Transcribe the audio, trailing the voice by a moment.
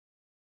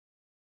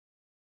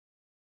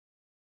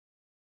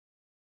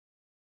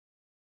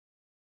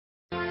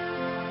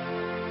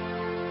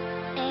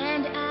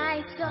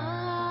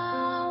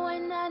saw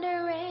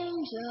another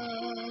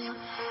angel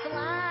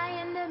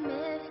fly in the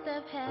midst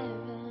of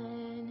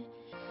heaven,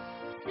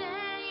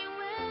 saying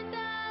with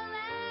a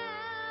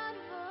loud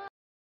voice.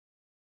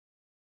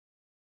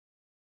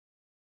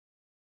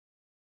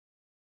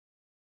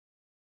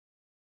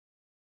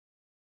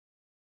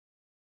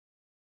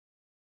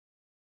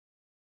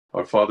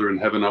 Our Father in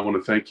heaven, I want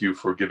to thank you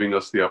for giving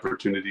us the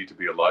opportunity to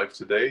be alive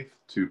today,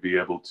 to be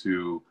able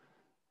to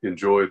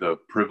enjoy the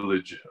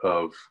privilege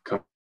of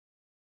coming.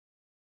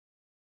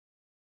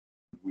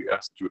 We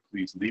ask that you would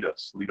please lead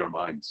us, lead our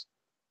minds.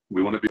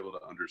 We want to be able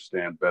to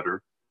understand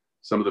better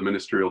some of the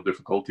ministerial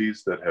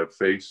difficulties that have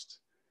faced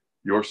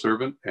your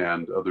servant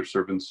and other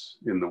servants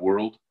in the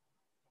world.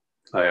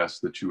 I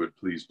ask that you would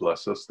please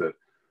bless us, that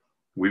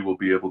we will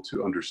be able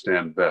to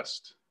understand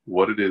best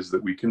what it is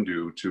that we can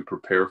do to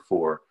prepare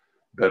for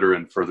better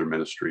and further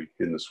ministry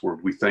in this world.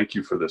 We thank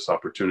you for this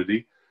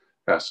opportunity,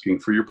 asking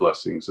for your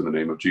blessings in the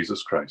name of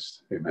Jesus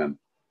Christ. Amen.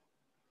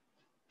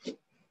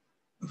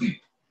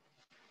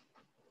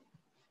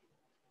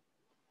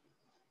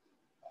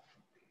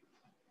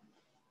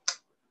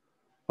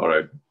 All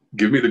right,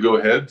 give me the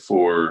go-ahead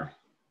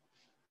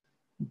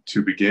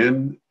to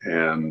begin,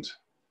 and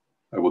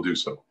I will do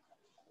so.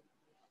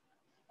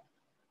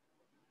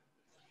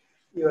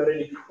 You are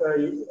ready.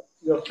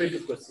 You are free to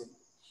proceed.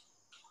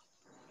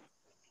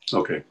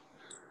 Okay.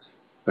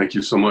 Thank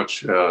you so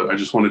much. I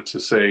just wanted to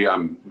say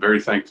I'm very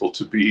thankful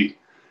to be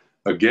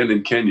again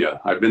in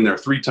Kenya. I've been there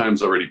 3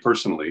 times already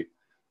personally.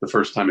 The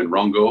first time in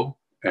Rongo,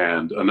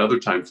 and another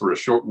time for a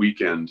short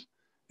weekend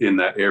in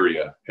that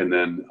area, and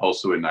then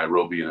also in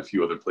Nairobi and a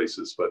few other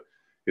places. But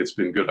it's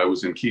been good. I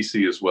was in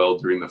Kisii as well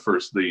during the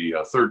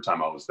third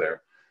time I was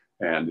there,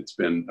 and it's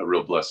been a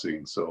real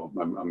blessing. So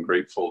I'm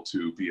grateful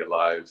to be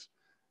alive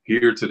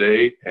here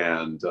today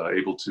and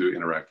able to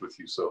interact with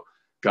you. So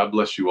God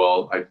bless you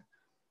all.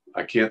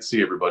 I can't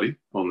see everybody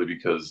only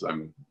because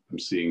I'm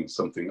seeing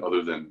something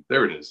other than,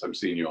 there it is. I'm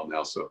seeing you all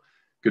now. So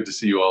good to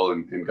see you all,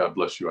 and God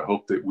bless you. I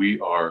hope that we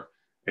are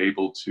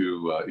able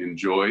to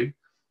enjoy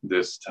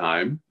this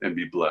time and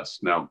be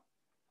blessed. Now,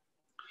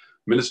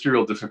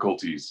 ministerial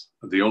difficulties.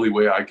 The only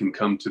way I can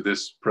come to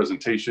this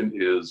presentation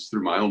is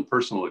through my own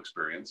personal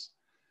experience.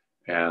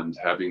 And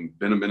having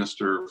been a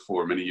minister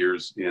for many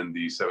years in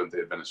the Seventh-day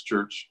Adventist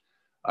Church,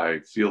 I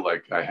feel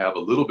like I have a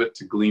little bit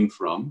to glean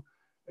from.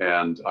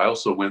 And I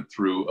also went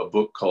through a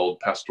book called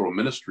Pastoral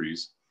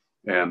Ministries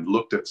and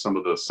looked at some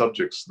of the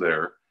subjects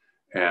there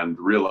and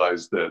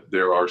realized that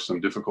there are some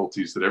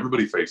difficulties that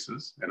everybody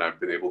faces. And I've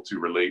been able to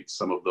relate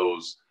some of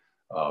those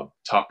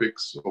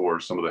topics or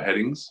some of the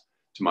headings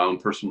to my own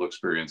personal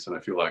experience. And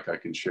I feel like I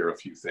can share a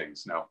few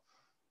things. Now,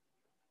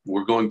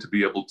 we're going to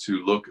be able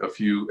to look at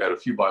a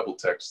few Bible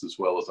texts as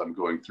well as I'm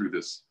going through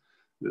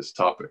this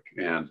topic.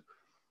 And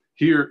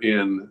here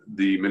in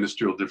the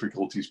ministerial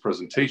difficulties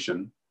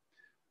presentation,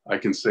 I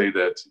can say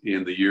that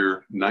in the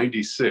year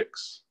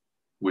 96,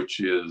 which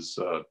is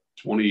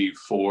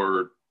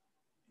 24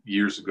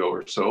 years ago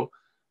or so,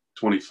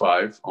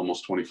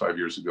 almost 25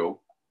 years ago,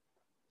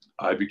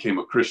 I became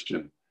a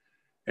Christian.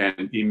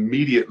 And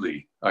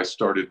immediately I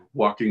started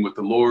walking with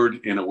the Lord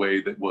in a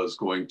way that was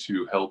going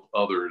to help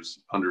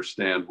others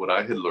understand what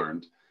I had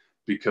learned,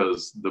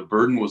 because the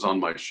burden was on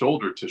my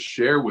shoulder to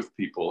share with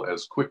people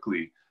as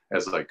quickly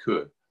as I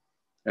could.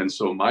 And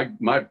so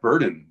my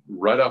burden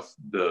right off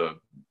the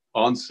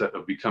onset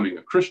of becoming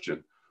a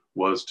Christian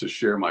was to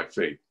share my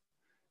faith.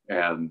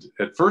 And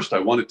at first I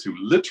wanted to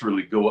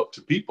literally go up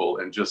to people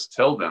and just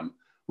tell them,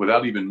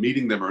 without even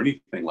meeting them or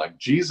anything, like,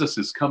 Jesus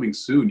is coming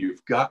soon,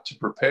 you've got to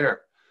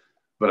prepare.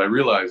 But I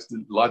realized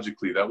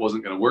logically that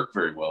wasn't going to work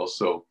very well.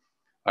 So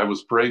I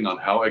was praying on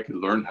how I could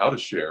learn how to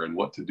share and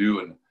what to do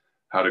and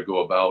how to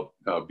go about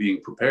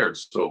being prepared.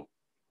 So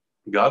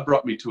God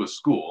brought me to a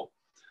school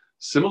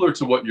similar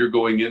to what you're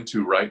going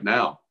into right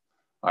now.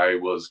 I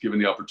was given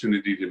the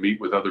opportunity to meet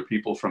with other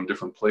people from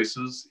different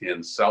places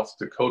in South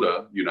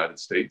Dakota, United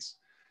States,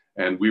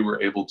 and we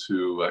were able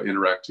to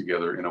interact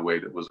together in a way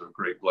that was a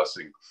great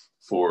blessing.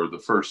 For the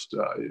first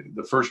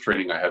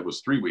training I had was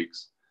 3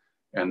 weeks,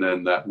 and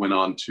then that went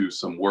on to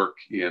some work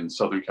in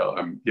Southern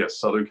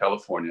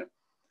California.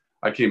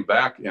 I came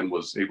back and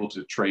was able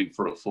to train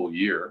for a full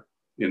year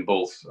in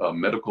both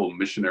medical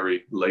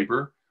missionary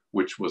labor,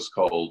 which was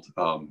called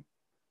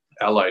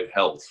allied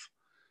health.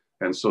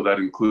 And so that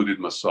included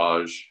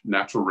massage,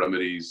 natural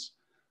remedies,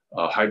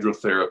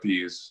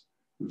 hydrotherapies,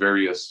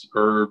 various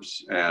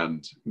herbs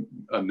and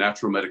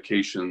natural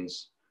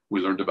medications.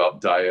 We learned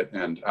about diet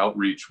and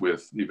outreach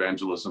with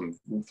evangelism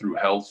through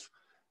health.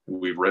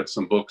 We've read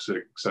some books,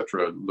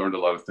 etc., learned a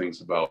lot of things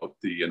about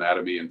the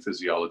anatomy and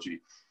physiology.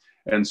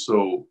 And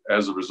so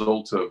as a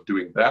result of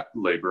doing that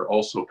labor,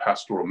 also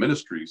pastoral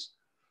ministries,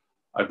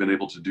 I've been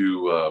able to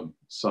do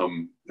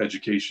some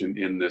education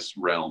in this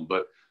realm.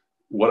 But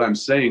what I'm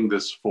saying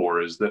this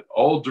for is that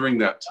all during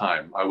that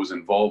time, I was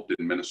involved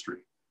in ministry.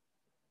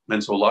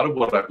 And so a lot of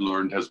what I've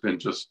learned has been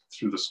just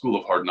through the School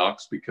of Hard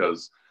Knocks,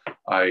 because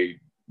I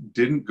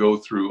didn't go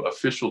through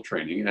official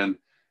training. And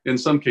in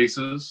some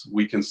cases,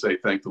 we can say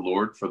thank the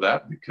Lord for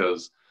that,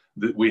 because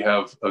that we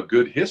have a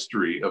good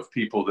history of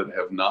people that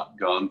have not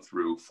gone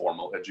through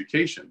formal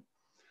education.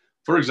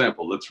 For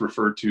example, let's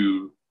refer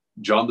to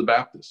John the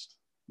Baptist.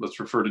 Let's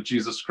refer to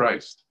Jesus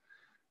Christ.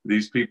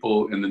 These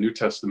people in the New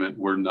Testament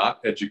were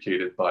not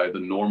educated by the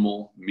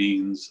normal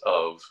means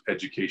of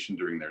education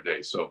during their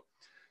day. So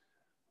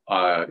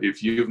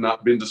if you've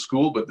not been to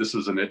school, but this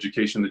is an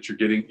education that you're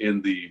getting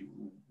in the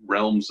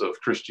realms of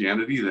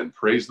Christianity, then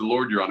praise the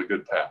Lord, you're on a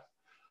good path.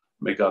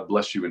 May God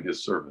bless you in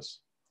his service.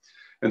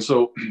 And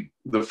so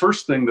the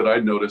first thing that I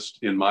noticed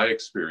in my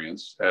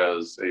experience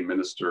as a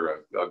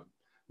minister, a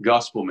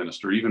gospel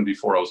minister, even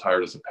before I was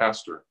hired as a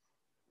pastor,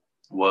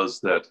 was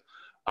that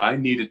I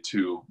needed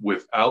to,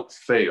 without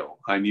fail,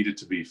 I needed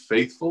to be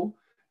faithful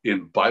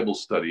in Bible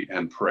study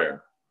and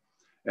prayer.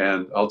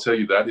 And I'll tell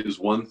you, that is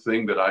one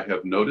thing that I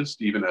have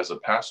noticed, even as a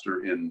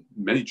pastor in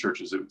many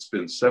churches. It's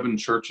been 7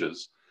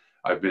 churches.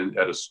 I've been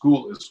at a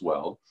school as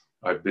well.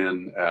 I've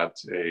been at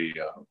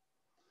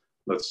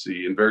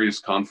in various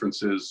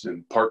conferences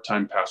and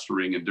part-time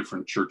pastoring in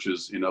different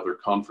churches in other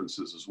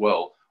conferences as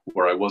well,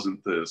 where I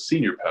wasn't the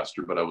senior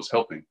pastor, but I was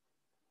helping.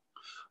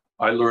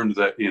 I learned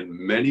that in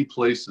many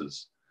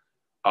places,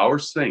 our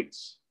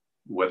saints,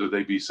 whether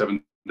they be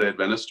Seventh-day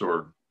Adventist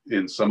or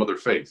in some other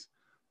faith,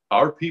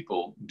 our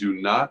people do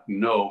not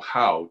know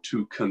how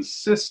to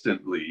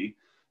consistently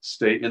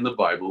stay in the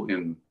Bible,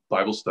 in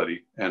Bible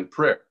study and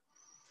prayer.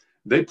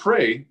 They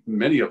pray,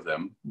 many of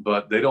them,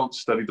 but they don't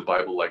study the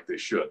Bible like they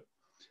should.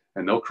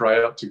 And they'll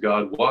cry out to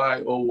God,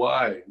 why, oh,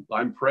 why?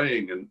 I'm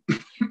praying and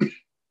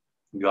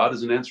God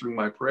isn't answering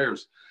my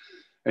prayers.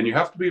 And you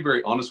have to be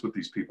very honest with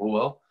these people.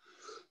 Well,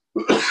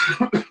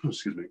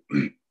 excuse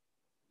me.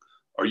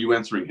 Are you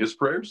answering his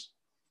prayers?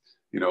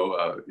 You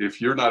know,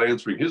 if you're not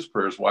answering his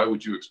prayers, why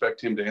would you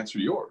expect him to answer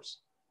yours?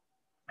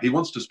 He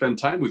wants to spend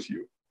time with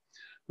you,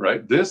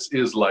 right? This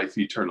is life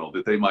eternal,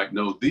 that they might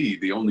know thee,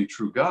 the only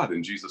true God,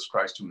 and Jesus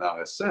Christ whom thou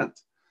hast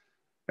sent.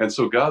 And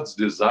so God's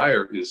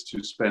desire is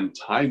to spend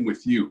time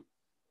with you.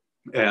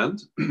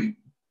 And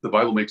the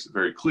Bible makes it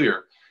very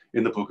clear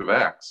in the book of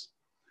Acts,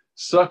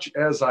 such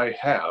as I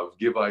have,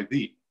 give I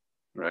thee,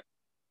 right?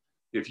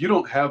 If you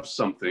don't have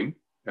something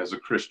as a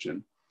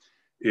Christian,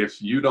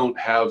 if you don't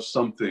have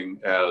something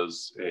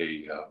as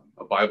a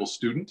Bible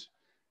student,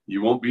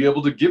 you won't be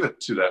able to give it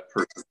to that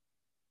person.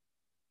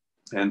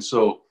 And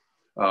so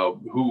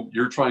who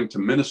you're trying to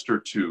minister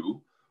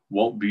to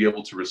won't be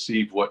able to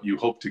receive what you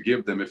hope to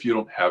give them if you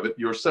don't have it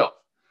yourself.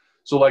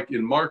 So like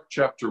in Mark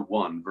chapter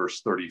 1, verse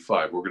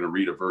 35, we're going to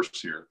read a verse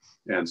here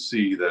and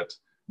see that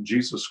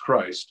Jesus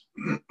Christ,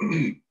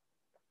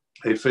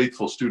 a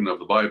faithful student of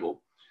the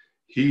Bible,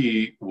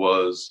 he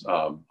was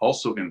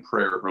also in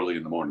prayer early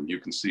in the morning. You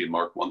can see in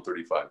Mark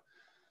 1:35.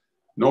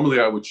 Normally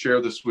I would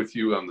share this with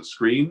you on the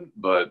screen,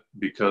 but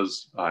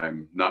because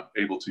I'm not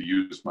able to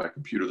use my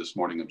computer this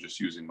morning, I'm just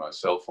using my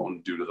cell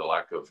phone due to the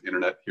lack of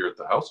internet here at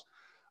the house.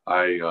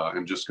 I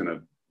am just going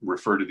to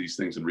refer to these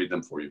things and read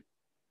them for you.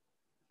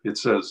 It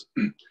says,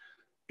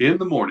 in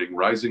the morning,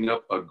 rising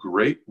up a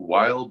great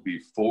while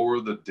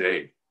before the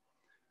day,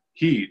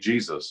 he,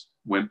 Jesus,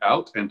 went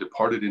out and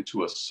departed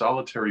into a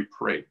solitary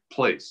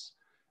place,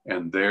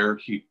 and there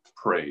he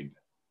prayed.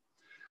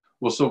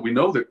 Well, so we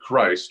know that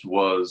Christ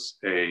was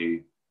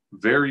a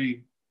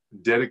very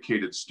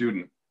dedicated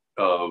student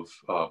of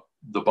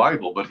the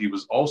Bible, but he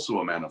was also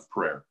a man of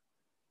prayer.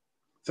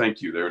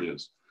 Thank you, there it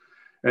is.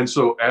 And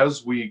so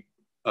as we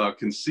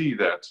can see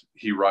that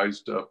he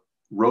rose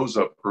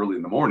up early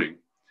in the morning,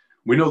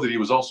 we know that he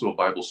was also a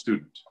Bible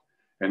student.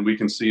 And we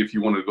can see, if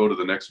you want to go to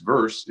the next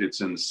verse,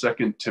 it's in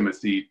 2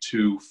 Timothy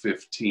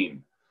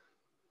 2:15.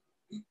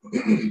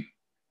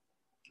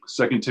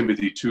 2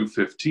 Timothy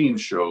 2:15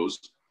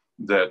 shows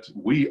that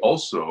we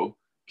also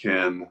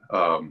can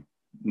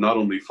not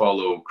only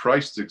follow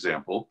Christ's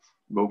example,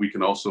 but we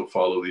can also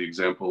follow the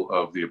example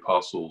of the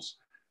apostles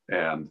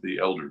and the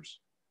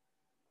elders.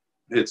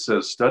 It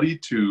says, study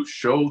to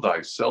show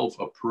thyself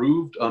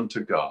approved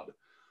unto God,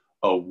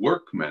 a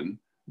workman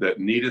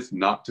that needeth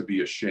not to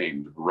be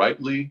ashamed,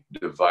 rightly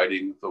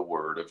dividing the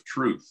word of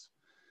truth.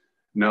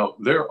 Now,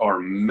 there are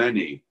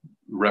many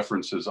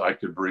references I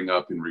could bring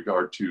up in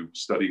regard to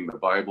studying the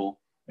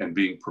Bible and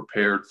being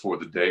prepared for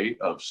the day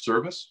of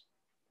service,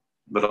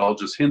 but I'll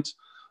just hint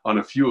on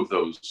a few of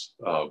those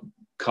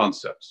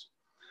concepts.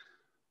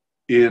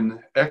 In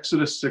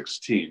Exodus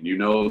 16, you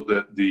know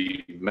that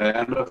the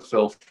manna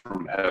fell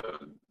from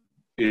heaven.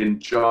 In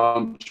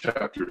John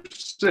chapter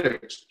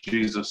 6,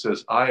 Jesus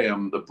says, I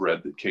am the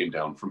bread that came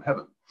down from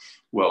heaven.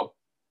 Well,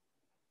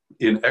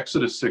 in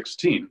Exodus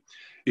 16,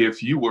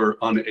 if you were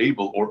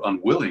unable or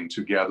unwilling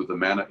to gather the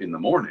manna in the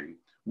morning,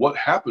 what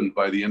happened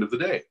by the end of the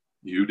day?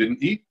 You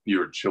didn't eat,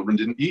 your children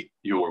didn't eat,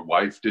 your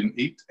wife didn't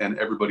eat, and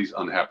everybody's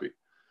unhappy.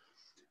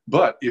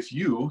 But if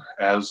you,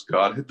 as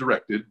God had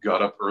directed,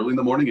 got up early in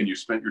the morning and you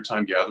spent your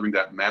time gathering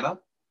that manna,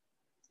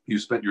 you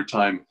spent your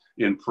time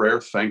in prayer,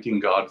 thanking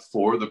God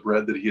for the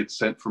bread that he had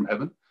sent from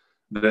heaven,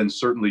 then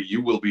certainly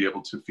you will be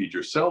able to feed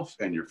yourself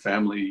and your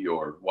family,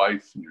 your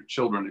wife and your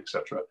children,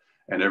 etc.,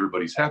 and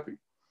everybody's happy.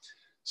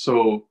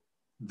 So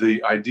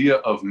the idea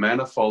of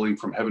manna falling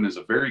from heaven is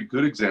a very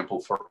good example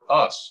for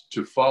us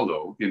to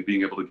follow in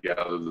being able to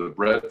gather the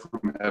bread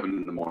from heaven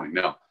in the morning.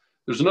 Now,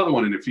 there's another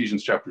one in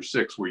Ephesians chapter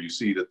 6 where you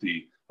see that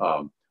the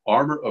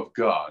armor of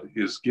God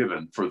is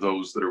given for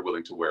those that are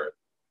willing to wear it.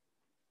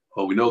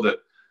 Well, we know that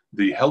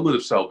the helmet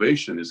of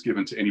salvation is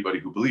given to anybody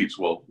who believes.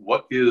 Well,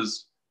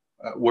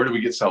 where do we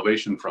get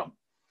salvation from?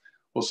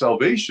 Well,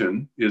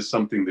 salvation is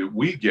something that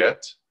we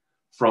get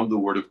from the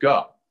Word of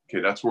God.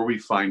 Okay, that's where we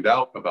find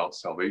out about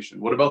salvation.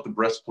 What about the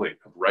breastplate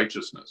of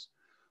righteousness?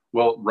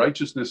 Well,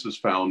 righteousness is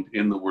found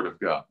in the Word of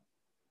God.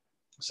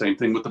 Same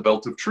thing with the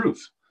belt of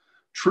truth.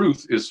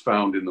 Truth is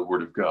found in the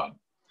Word of God.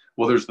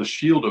 Well, there's the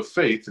shield of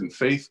faith, and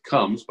faith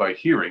comes by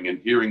hearing,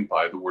 and hearing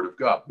by the Word of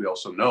God. We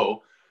also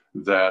know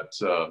that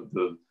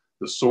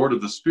the sword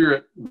of the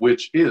Spirit,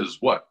 which is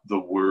what? The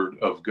Word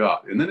of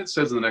God. And then it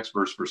says in the next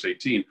verse, verse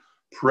 18,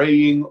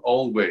 praying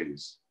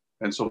always.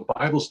 And so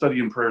Bible study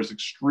and prayer is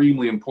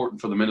extremely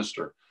important for the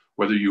minister.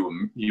 Whether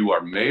you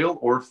are male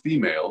or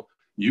female,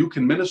 you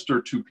can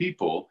minister to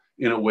people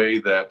in a way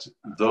that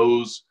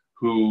those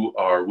who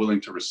are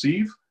willing to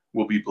receive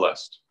will be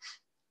blessed.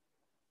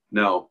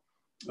 Now,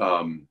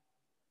 I'm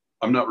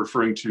not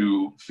referring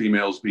to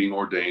females being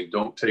ordained.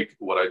 Don't take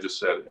what I just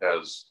said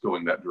as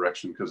going that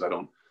direction, because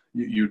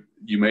you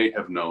may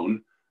have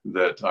known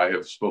that I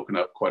have spoken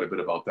up quite a bit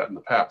about that in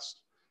the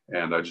past.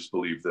 And I just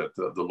believe that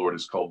the Lord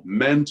has called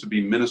men to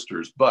be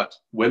ministers, but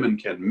women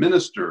can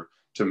minister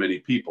to many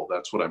people.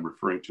 That's what I'm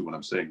referring to when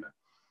I'm saying that.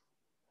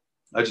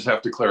 I just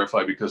have to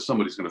clarify, because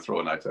somebody's going to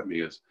throw a knife at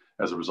me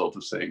as a result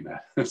of saying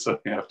that. So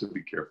you have to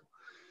be careful.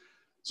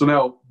 So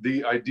now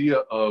the idea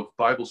of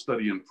Bible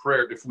study and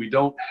prayer, if we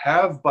don't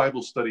have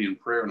Bible study and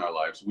prayer in our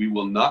lives, we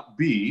will not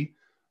be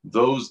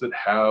those that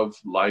have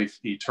life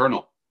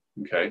eternal.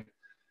 Okay.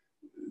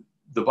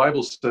 The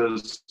Bible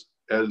says,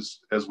 as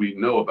we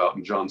know about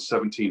in John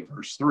 17,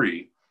 verse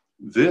 3,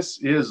 this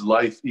is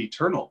life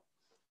eternal,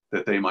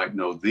 that they might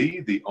know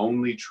thee, the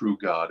only true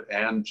God,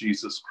 and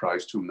Jesus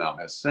Christ, whom thou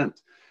hast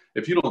sent.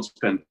 If you don't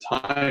spend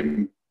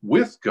time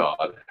with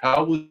God,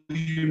 how will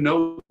you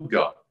know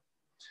God?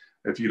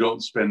 If you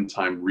don't spend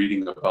time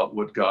reading about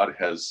what God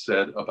has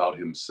said about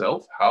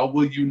himself, how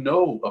will you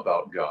know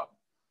about God?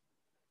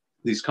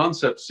 These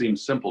concepts seem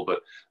simple,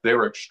 but they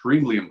are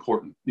extremely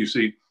important. You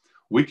see,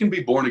 we can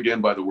be born again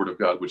by the word of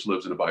God, which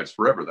lives and abides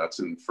forever. That's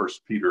in 1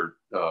 Peter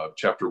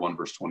chapter 1,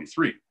 verse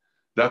 23.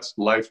 That's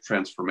life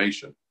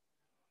transformation.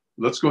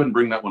 Let's go ahead and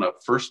bring that one up.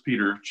 1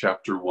 Peter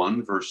chapter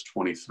 1, verse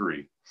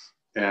 23.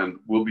 And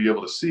we'll be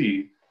able to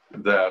see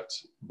that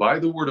by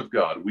the word of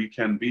God, we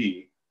can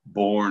be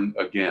born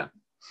again.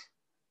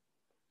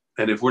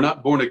 And if we're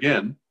not born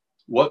again,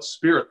 what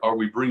spirit are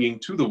we bringing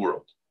to the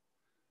world?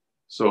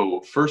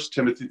 So 1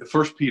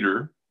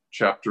 Peter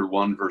chapter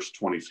 1, verse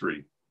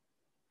 23.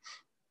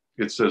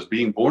 It says,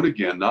 being born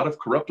again, not of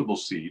corruptible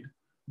seed,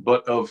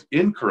 but of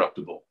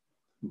incorruptible,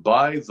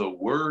 by the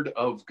word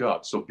of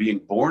God. So being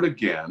born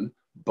again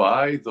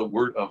by the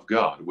word of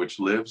God, which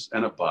lives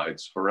and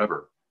abides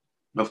forever.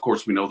 Of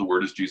course, we know the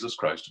word is Jesus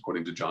Christ,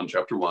 according to John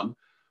chapter 1,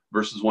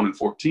 verses 1 and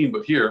 14.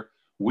 But here,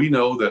 we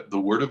know that the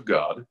word of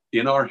God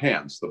in our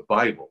hands, the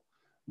Bible,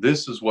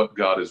 this is what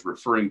God is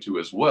referring to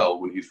as well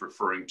when he's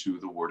referring to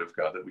the word of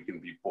God that we can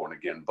be born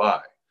again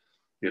by.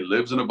 It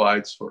lives and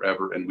abides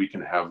forever, and we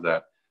can have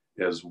that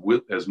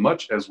as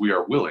much as we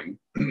are willing.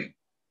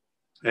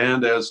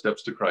 And as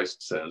Steps to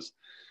Christ says,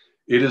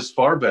 it is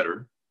far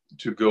better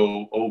to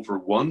go over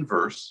one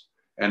verse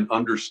and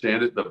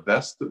understand it the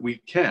best that we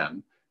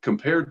can,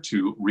 compared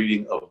to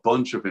reading a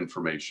bunch of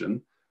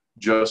information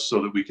just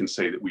so that we can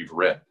say that we've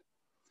read.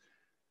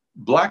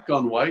 Black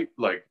on white,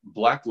 like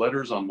black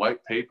letters on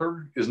white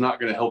paper, is not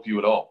going to help you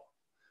at all.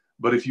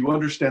 But if you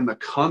understand the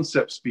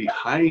concepts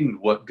behind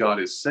what God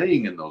is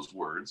saying in those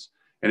words,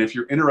 and if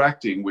you're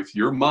interacting with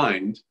your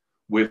mind,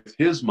 with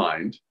his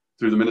mind,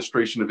 through the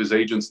ministration of his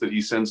agents that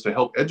he sends to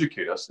help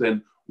educate us,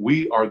 then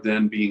we are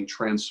then being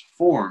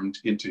transformed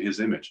into his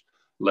image.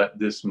 Let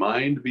this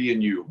mind be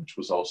in you, which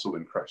was also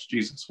in Christ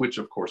Jesus, which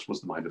of course was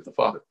the mind of the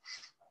Father.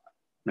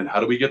 And how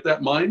do we get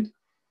that mind?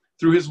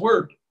 Through his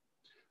word.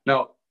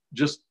 Now,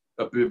 just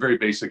a very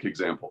basic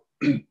example.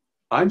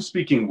 I'm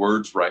speaking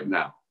words right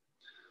now.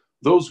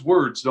 Those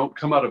words don't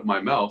come out of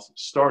my mouth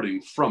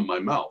starting from my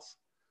mouth.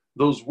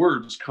 Those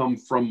words come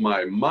from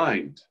my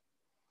mind.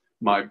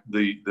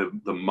 The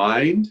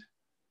mind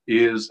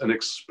is an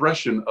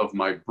expression of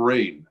my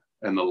brain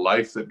and the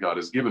life that God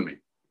has given me.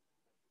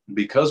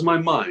 Because my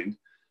mind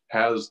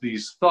has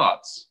these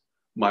thoughts,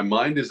 my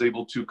mind is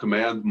able to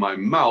command my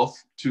mouth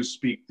to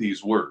speak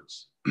these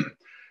words.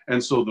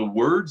 And so the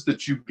words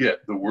that you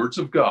get, the words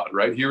of God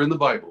right here in the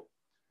Bible,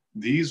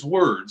 these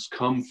words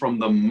come from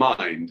the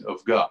mind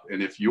of God.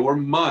 And if your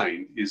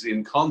mind is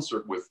in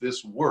concert with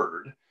this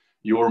word,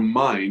 your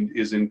mind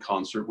is in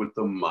concert with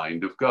the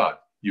mind of God.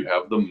 You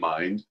have the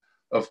mind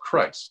of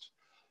Christ.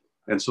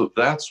 And so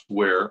that's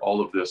where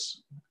all of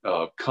this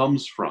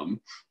comes from,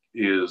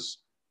 is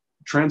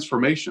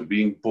transformation,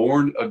 being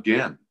born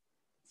again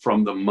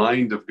from the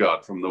mind of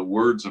God, from the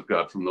words of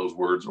God, from those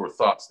words or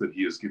thoughts that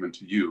he has given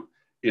to you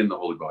in the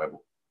Holy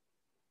Bible.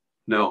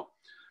 Now,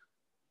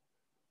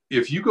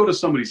 if you go to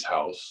somebody's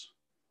house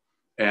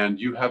and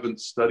you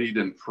haven't studied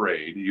and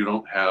prayed, you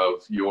don't have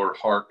your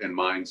heart and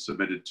mind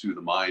submitted to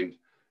the mind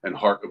and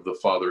heart of the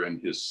Father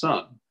and his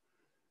Son,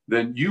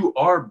 then you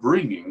are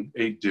bringing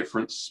a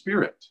different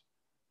spirit.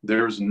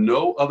 There's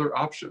no other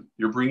option.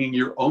 You're bringing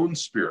your own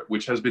spirit,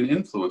 which has been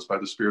influenced by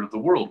the spirit of the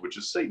world, which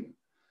is Satan.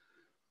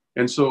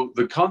 And so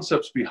the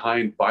concepts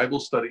behind Bible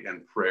study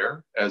and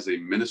prayer as a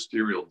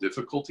ministerial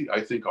difficulty,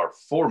 I think, are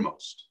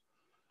foremost.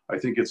 I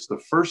think it's the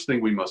first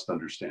thing we must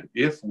understand.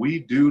 If we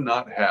do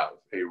not have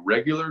a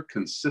regular,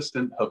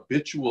 consistent,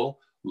 habitual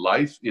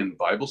life in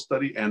Bible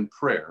study and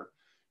prayer,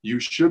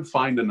 you should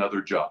find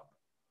another job.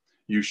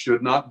 You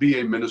should not be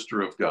a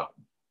minister of God.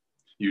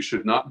 You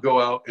should not go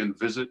out and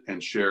visit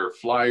and share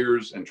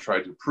flyers and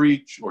try to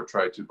preach or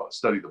try to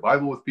study the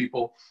Bible with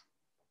people.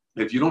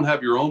 If you don't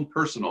have your own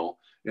personal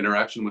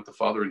interaction with the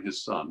Father and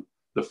his Son,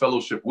 the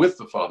fellowship with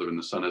the Father and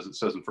the Son, as it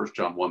says in 1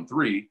 John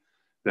 1:3,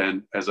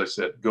 then, as I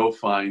said, go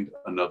find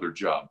another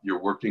job.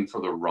 You're working for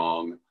the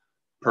wrong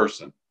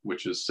person,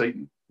 which is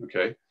Satan,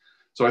 okay?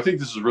 So I think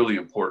this is really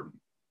important.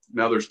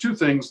 Now, there's two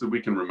things that we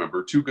can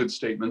remember, two good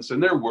statements,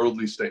 and they're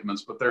worldly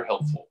statements, but they're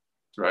helpful,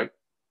 right?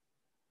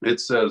 It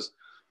says,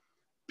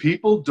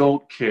 people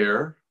don't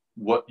care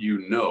what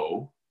you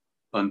know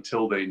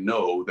until they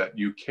know that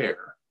you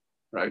care,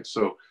 right?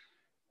 So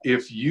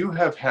if you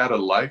have had a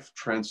life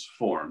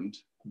transformed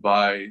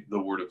by the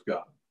Word of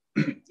God,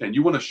 and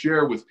you want to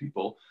share with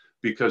people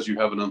because you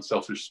have an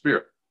unselfish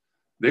spirit,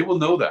 they will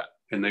know that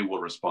and they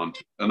will respond to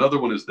it. Another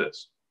one is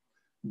this: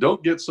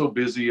 don't get so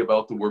busy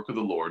about the work of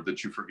the Lord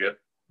that you forget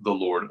the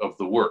Lord of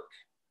the work.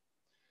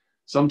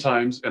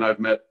 Sometimes, and I've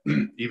met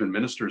even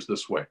ministers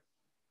this way,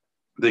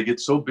 they get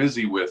so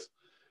busy with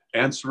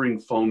answering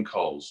phone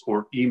calls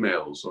or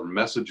emails or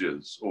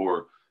messages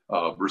or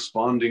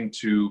responding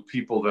to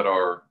people that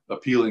are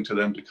appealing to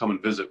them to come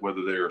and visit,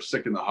 whether they are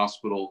sick in the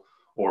hospital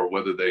or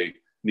whether they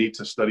need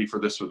to study for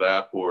this or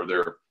that, or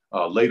they're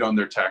late on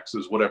their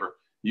taxes, whatever.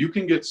 You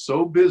can get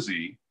so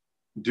busy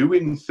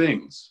doing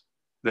things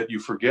that you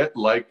forget,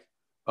 like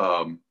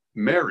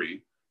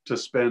Mary, to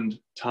spend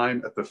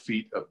time at the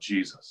feet of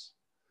Jesus.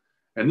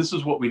 And this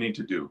is what we need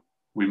to do.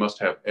 We must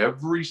have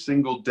every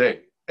single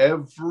day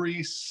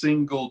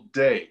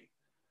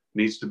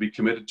needs to be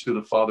committed to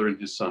the Father and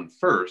his Son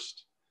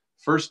first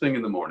thing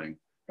in the morning.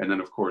 And then,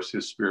 of course,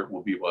 his Spirit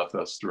will be with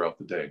us throughout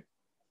the day.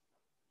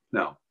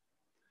 Now,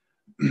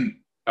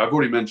 I've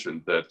already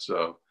mentioned that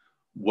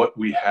what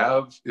we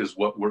have is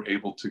what we're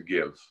able to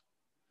give.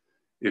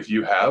 If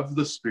you have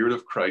the Spirit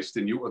of Christ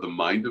in you, or the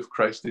mind of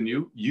Christ in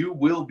you, you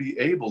will be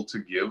able to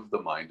give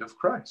the mind of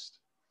Christ.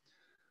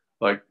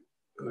 Like,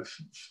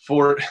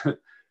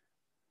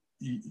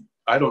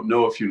 I don't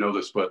know if you know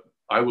this, but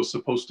I was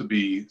supposed to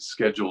be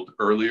scheduled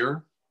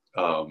earlier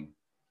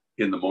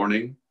in the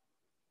morning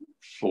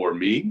for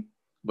me,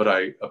 but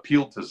I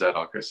appealed to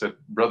Zadok. I said,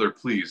 brother,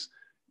 please,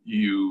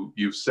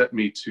 you've set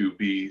me to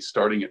be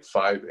starting at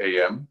 5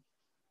 a.m.,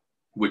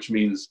 which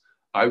means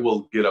I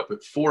will get up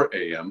at 4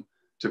 a.m.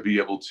 to be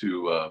able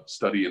to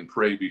study and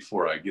pray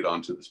before I get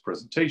onto this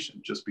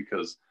presentation, just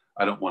because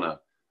I don't want to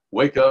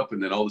wake up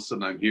and then all of a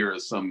sudden I'm here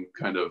as some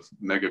kind of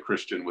mega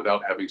Christian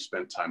without having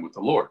spent time with the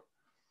Lord.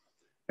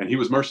 And he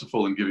was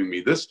merciful in giving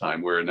me this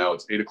time, where now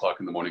it's 8 o'clock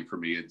in the morning for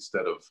me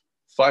instead of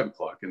 5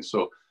 o'clock. And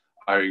so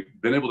I've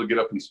been able to get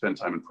up and spend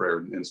time in prayer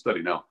and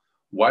study. Now,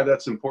 why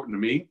that's important to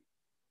me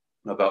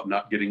about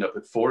not getting up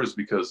at 4 is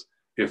because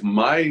if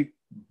my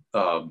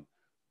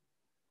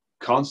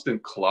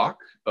constant clock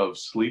of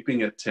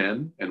sleeping at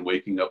 10 and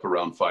waking up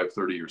around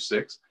 5:30 or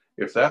 6,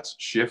 if that's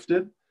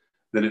shifted,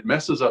 then it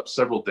messes up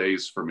several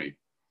days for me.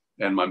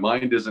 And my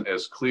mind isn't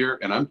as clear,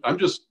 and I'm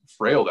just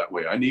frail that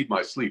way. I need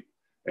my sleep.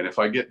 And if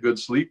I get good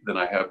sleep, then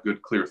I have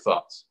good, clear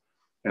thoughts.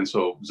 And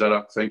so,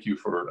 Zadok, thank you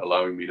for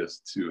allowing me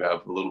to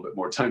have a little bit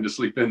more time to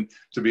sleep in,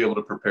 to be able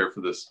to prepare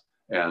for this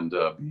and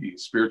be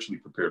spiritually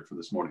prepared for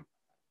this morning.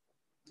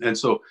 And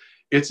so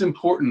it's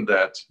important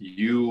that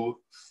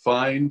you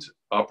find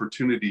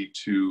opportunity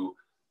to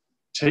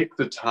take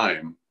the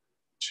time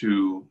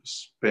to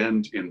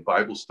spend in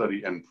Bible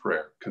study and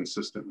prayer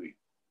consistently.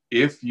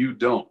 If you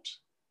don't,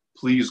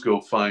 please go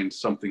find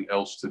something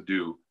else to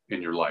do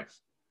in your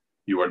life.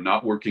 You are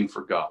not working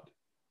for God.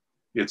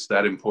 It's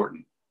that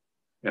important.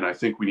 And I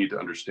think we need to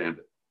understand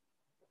it.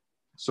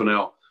 So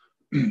now,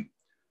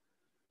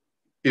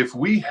 if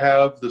we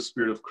have the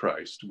Spirit of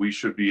Christ, we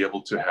should be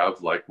able to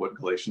have, like what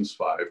Galatians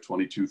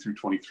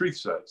 5:22-23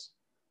 says,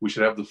 we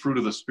should have the fruit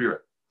of the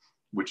Spirit,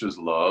 which is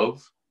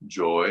love,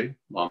 joy,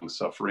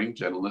 long-suffering,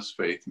 gentleness,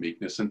 faith,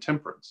 meekness, and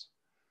temperance.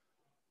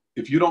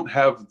 If you don't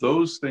have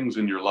those things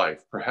in your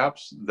life,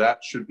 perhaps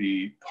that should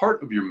be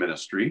part of your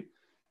ministry,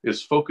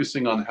 is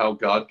focusing on how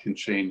God can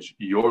change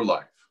your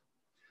life.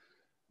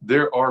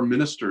 There are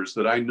ministers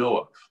that I know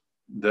of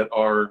that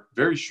are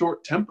very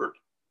short-tempered.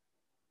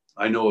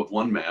 I know of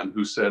one man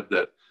who said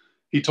that,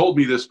 he told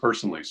me this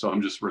personally, so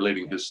I'm just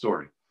relating his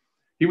story.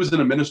 He was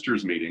in a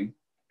minister's meeting,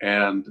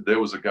 And there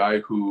was a guy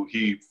who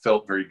he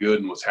felt very good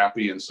and was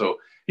happy. And so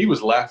he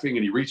was laughing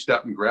and he reached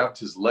out and grabbed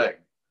his leg.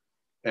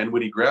 And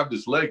when he grabbed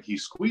his leg, he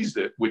squeezed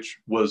it, which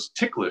was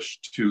ticklish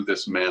to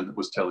this man that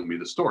was telling me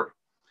the story.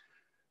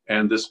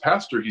 And this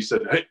pastor, he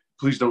said, "Hey,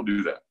 please don't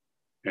do that."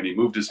 And he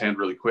moved his hand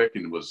really quick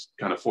and was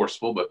kind of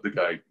forceful, but the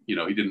guy, he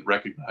didn't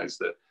recognize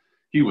that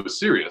he was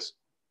serious.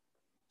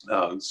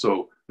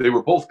 So they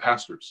were both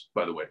pastors,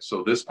 by the way.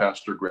 So this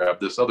pastor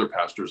grabbed this other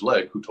pastor's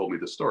leg who told me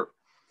the story.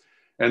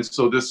 And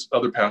so this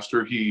other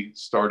pastor, he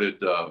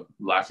started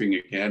laughing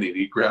again, and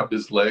he grabbed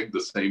his leg,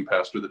 the same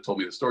pastor that told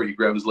me the story. He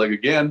grabbed his leg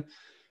again,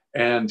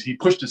 and he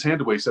pushed his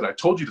hand away. He said, "I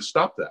told you to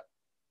stop that."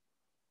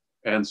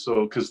 And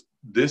so, because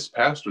this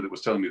pastor that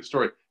was telling me the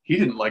story, he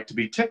didn't like to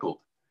be tickled.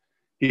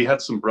 He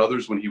had some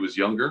brothers when he was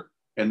younger,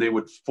 and they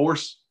would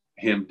force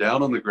him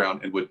down on the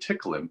ground and would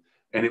tickle him,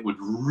 and it would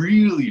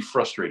really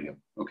frustrate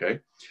him, okay?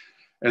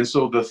 And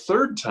so the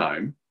third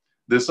time,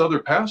 this other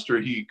pastor,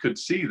 he could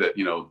see that,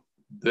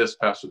 this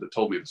pastor that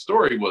told me the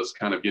story was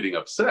kind of getting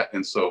upset.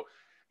 And so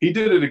he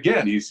did it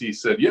again. He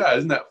said, "Yeah,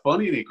 isn't that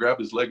funny?" And he grabbed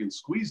his leg and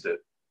squeezed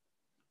it.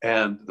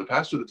 And the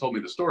pastor that told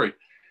me the story,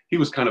 he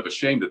was kind of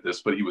ashamed at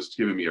this, but he was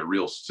giving me a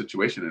real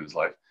situation in his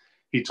life.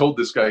 He told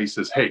this guy, he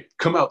says, "Hey,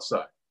 come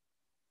outside."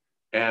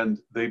 And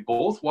they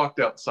both walked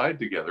outside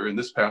together. And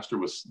this pastor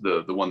was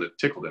the one that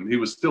tickled him. He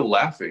was still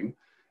laughing.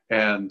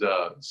 And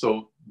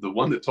so the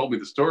one that told me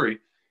the story,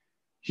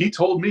 he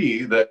told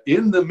me that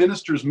in the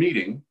ministers'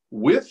 meeting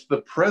with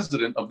the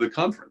president of the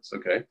conference,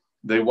 okay,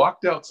 they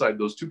walked outside,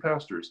 those two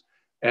pastors,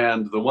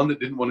 and the one that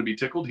didn't want to be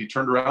tickled, he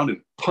turned around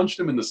and punched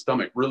him in the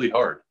stomach really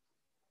hard,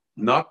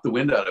 knocked the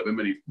wind out of him,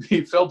 and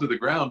he fell to the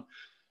ground.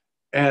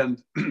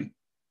 And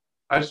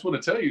I just want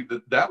to tell you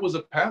that that was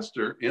a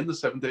pastor in the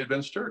Seventh-day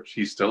Adventist Church.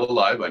 He's still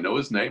alive. I know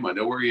his name. I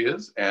know where he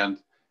is.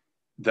 And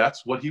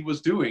that's what he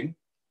was doing,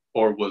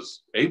 or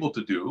was able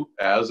to do,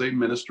 as a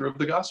minister of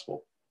the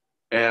gospel.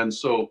 And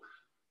so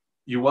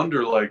you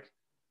wonder, like,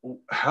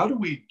 how do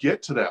we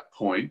get to that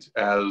point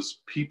as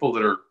people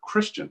that are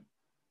Christian?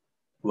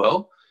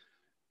 Well,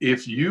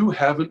 if you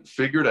haven't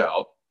figured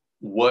out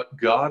what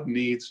God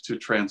needs to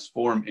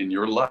transform in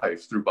your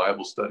life through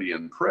Bible study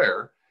and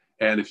prayer,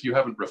 and if you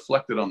haven't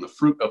reflected on the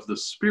fruit of the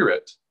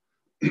Spirit,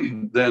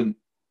 then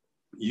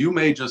you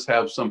may just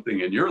have something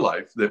in your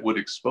life that would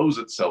expose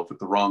itself at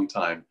the wrong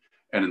time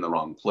and in the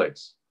wrong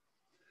place.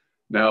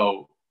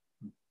 Now,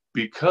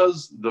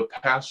 because the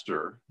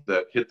pastor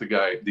that hit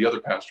the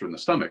other pastor in the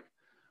stomach,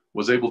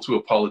 was able to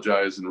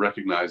apologize and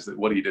recognize that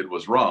what he did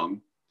was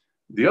wrong,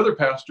 the other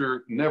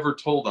pastor never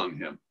told on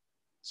him.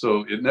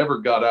 So it never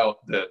got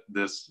out that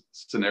this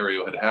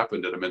scenario had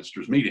happened at a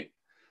minister's meeting.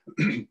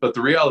 But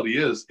the reality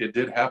is, it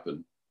did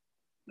happen.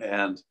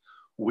 And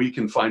we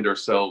can find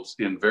ourselves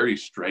in very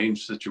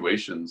strange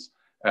situations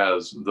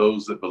as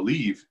those that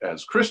believe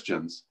as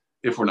Christians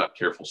if we're not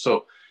careful.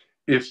 So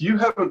if you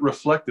haven't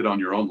reflected on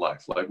your own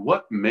life, like,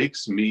 what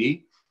makes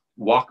me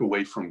walk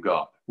away from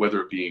God,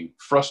 whether it being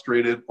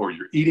frustrated, or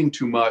you're eating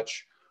too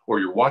much, or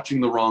you're watching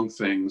the wrong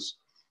things,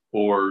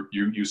 or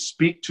you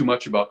speak too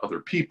much about other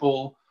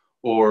people,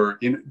 or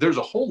there's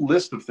a whole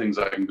list of things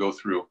I can go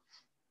through.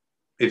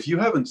 If you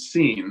haven't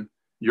seen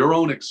your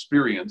own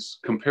experience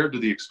compared to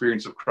the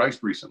experience of Christ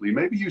recently,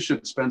 maybe you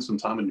should spend some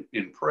time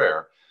in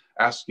prayer,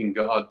 asking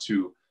God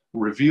to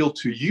reveal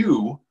to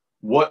you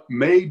what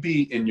may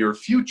be in your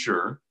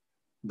future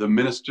the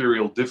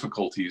ministerial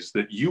difficulties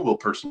that you will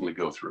personally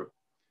go through.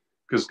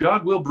 Because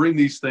God will bring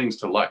these things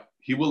to light.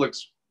 He will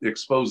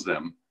expose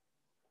them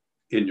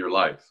in your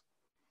life.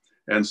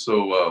 And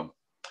so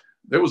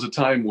there was a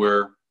time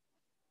where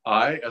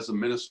I, as a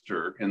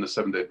minister in the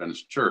Seventh-day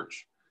Adventist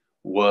Church,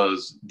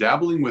 was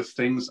dabbling with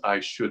things I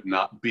should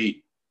not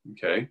be,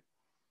 okay?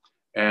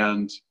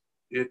 And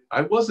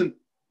I wasn't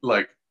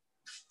like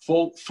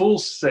full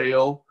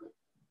sail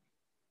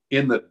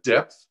in the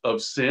depth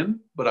of sin,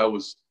 but I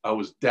was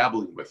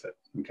dabbling with it,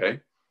 okay?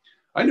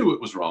 I knew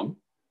it was wrong,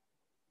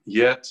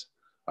 yet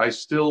I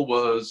still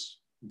was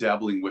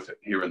dabbling with it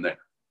here and there.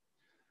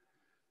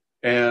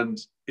 And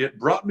it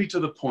brought me to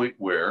the point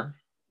where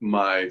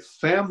my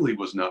family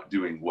was not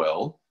doing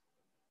well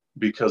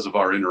because of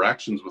our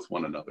interactions with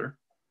one another.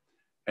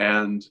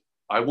 And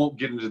I won't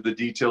get into the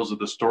details of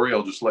the story.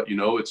 I'll just let you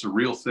know it's a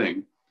real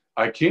thing.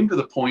 I came to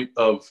the point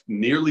of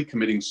nearly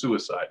committing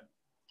suicide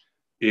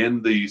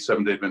in the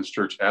Seventh-day Adventist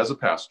Church as a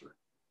pastor.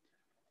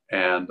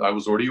 And I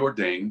was already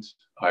ordained.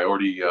 I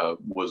already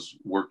was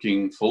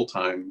working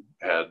full-time,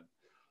 had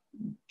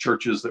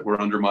churches that were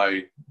under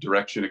my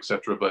direction,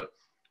 etc. But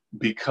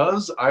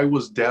because I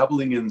was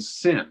dabbling in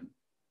sin,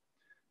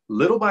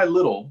 little by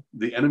little,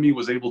 the enemy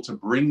was able to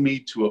bring me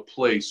to a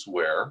place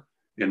where,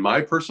 in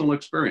my personal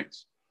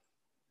experience,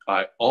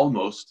 I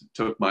almost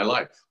took my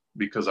life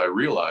because I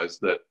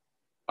realized that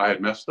I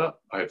had messed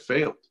up. I had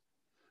failed.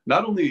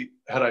 Not only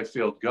had I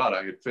failed God,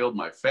 I had failed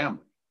my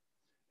family.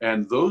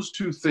 And those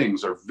two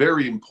things are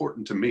very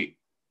important to me,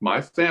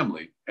 my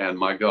family and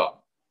my God.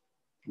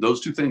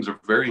 Those two things are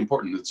very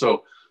important. And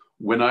so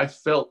when I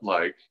felt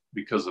like,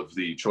 because of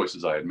the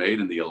choices I had made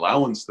and the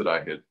allowance that I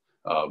had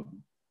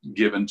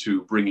given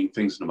to bringing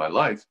things into my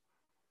life.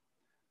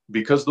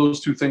 Because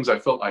those two things I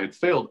felt I had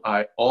failed,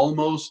 I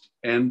almost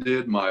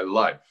ended my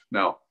life.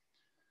 Now,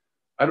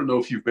 I don't know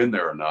if you've been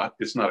there or not.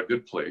 It's not a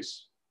good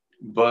place,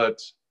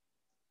 but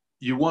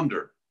you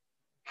wonder,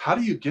 how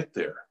do you get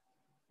there?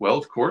 Well,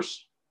 of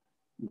course,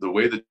 the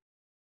way that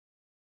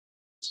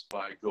is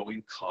by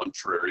going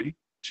contrary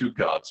to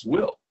God's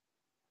will.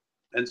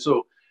 And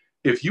so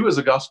if you as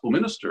a gospel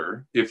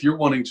minister, if you're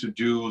wanting to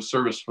do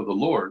service for the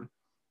Lord,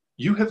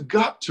 you have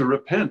got to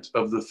repent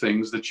of the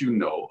things that you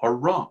know are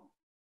wrong.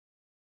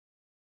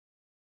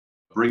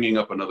 Bringing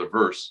up another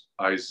verse,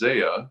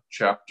 Isaiah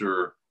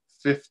chapter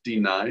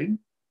 59,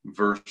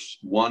 verse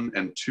 1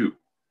 and 2.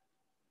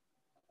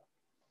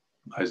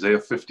 Isaiah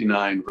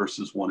 59,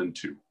 verses 1 and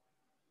 2.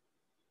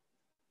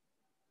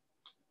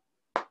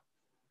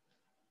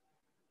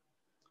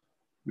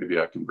 Maybe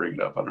I can bring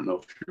it up. I don't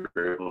know if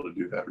you're able to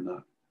do that or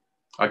not.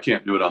 I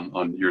can't do it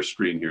on your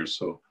screen here,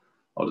 so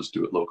I'll just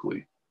do it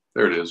locally.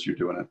 There it is. You're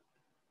doing it.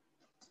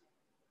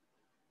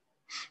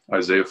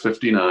 Isaiah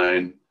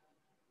 59,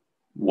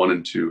 1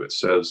 and 2. It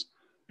says,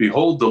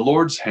 "Behold, the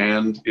Lord's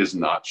hand is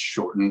not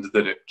shortened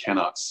that it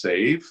cannot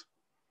save,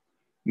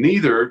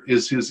 neither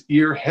is his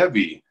ear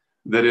heavy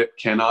that it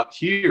cannot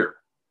hear."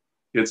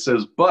 It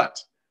says,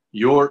 "But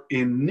your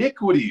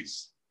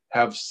iniquities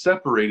have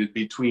separated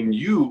between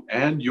you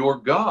and your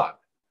God,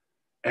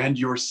 and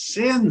your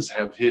sins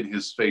have hid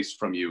his face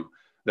from you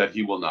that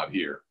he will not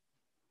hear."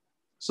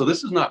 So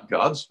this is not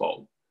God's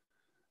fault.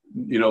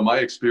 You know, my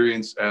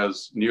experience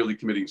as nearly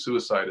committing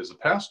suicide as a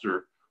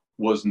pastor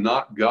was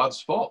not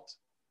God's fault.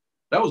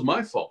 That was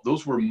my fault.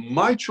 Those were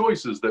my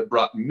choices that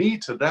brought me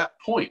to that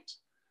point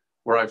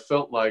where I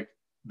felt like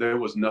there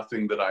was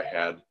nothing that I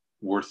had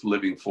worth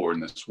living for in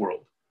this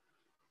world.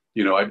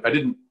 You know, I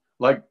didn't,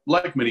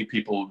 like many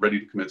people ready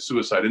to commit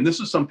suicide, and this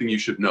is something you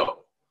should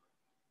know.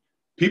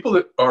 People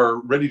that are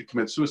ready to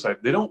commit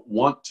suicide, they don't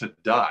want to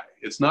die.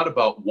 It's not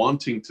about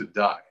wanting to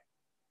die.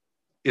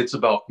 It's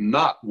about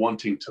not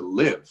wanting to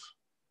live.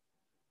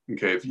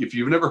 Okay, if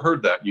you've never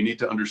heard that, you need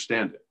to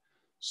understand it.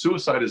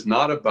 Suicide is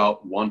not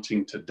about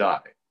wanting to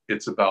die.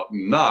 It's about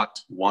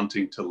not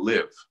wanting to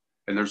live.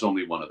 And there's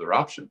only one other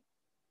option,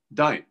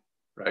 dying,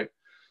 right?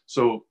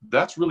 So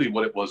that's really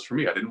what it was for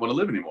me. I didn't want to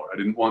live anymore. I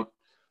didn't want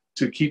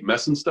to keep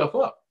messing stuff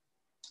up.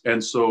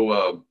 And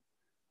so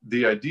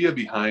the idea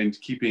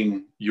behind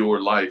keeping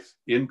your life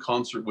in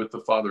concert with the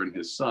Father and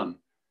his Son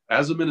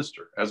as a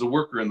minister, as a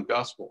worker in the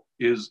gospel,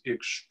 is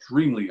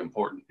extremely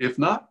important. If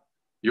not,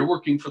 you're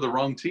working for the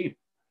wrong team,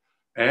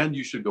 and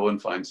you should go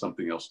and find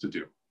something else to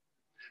do.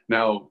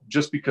 Now,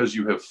 just because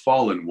you have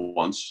fallen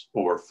once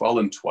or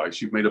fallen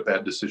twice, you've made a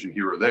bad decision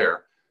here or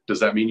there, does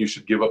that mean you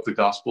should give up the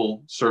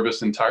gospel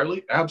service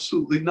entirely?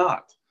 Absolutely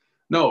not.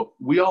 No,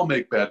 we all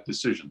make bad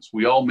decisions.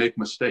 We all make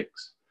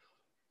mistakes.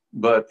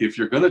 But if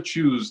you're going to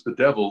choose the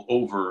devil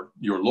over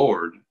your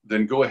Lord,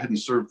 then go ahead and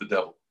serve the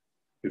devil.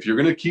 If you're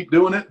going to keep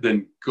doing it,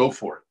 then go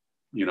for it.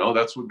 You know,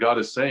 that's what God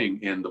is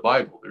saying in the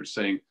Bible.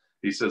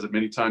 He says it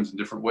many times in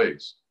different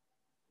ways.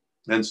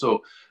 And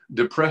so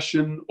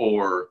depression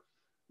or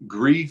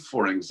grief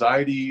or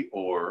anxiety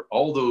or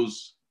all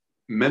those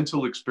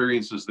mental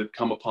experiences that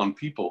come upon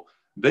people,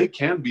 they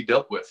can be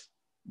dealt with.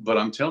 But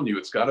I'm telling you,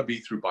 it's got to be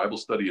through Bible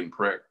study and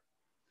prayer.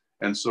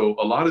 And so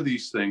a lot of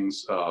these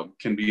things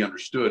can be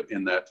understood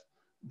in that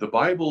the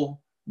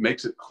Bible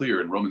makes it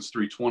clear in Romans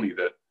 3:20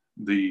 that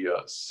the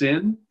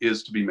sin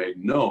is to be made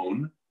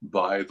known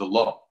by the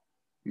law.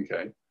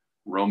 Okay,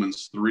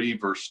 Romans 3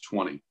 verse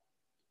 20.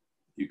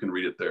 You can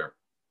read it there.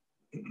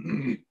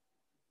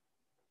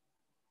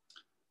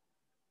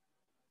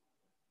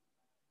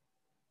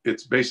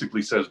 It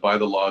basically says, by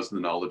the law is the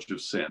knowledge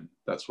of sin.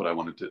 That's what I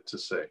wanted to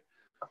say.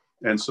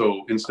 And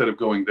so instead of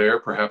going there,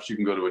 perhaps you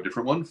can go to a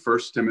different one. 1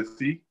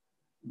 Timothy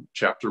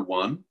chapter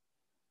 1.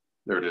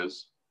 There it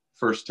is.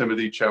 1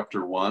 Timothy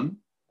chapter 1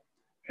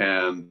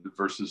 and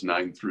verses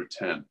 9 through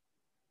 10.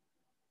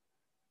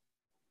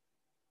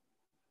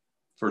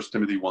 1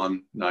 Timothy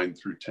 1, 9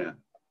 through 10.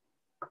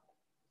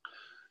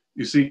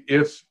 You see,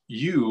 if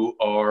you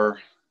are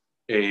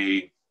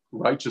a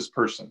righteous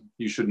person,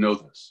 you should know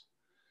this,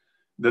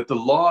 that the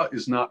law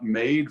is not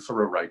made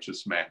for a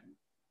righteous man.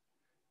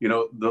 You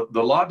know,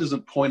 the law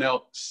doesn't point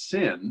out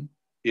sin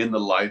in the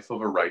life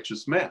of a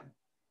righteous man.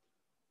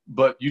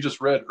 But you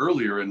just read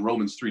earlier in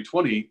Romans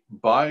 3:20,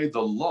 by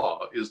the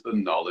law is the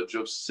knowledge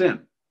of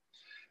sin.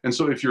 And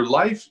so if your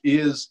life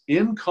is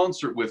in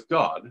concert with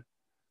God,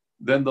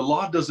 then the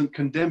law doesn't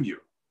condemn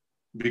you,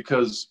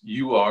 because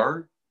you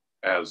are,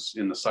 as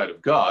in the sight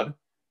of God,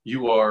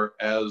 you are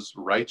as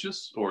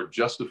righteous or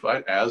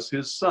justified as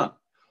his son.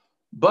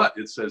 But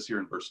it says here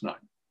in verse 9,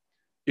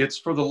 it's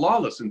for the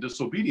lawless and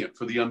disobedient,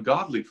 for the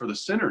ungodly, for the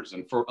sinners,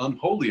 and for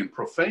unholy and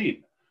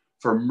profane,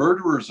 for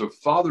murderers of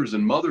fathers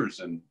and mothers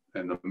and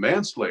the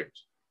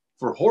manslayers,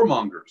 for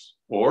whoremongers,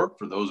 or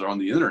for those on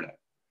the internet,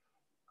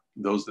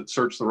 those that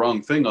search the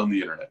wrong thing on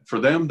the internet, for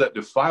them that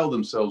defile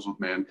themselves with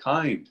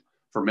mankind,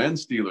 for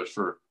man-stealers,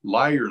 for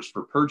liars,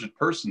 for perjured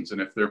persons,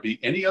 and if there be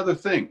any other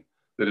thing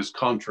that is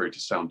contrary to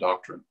sound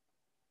doctrine.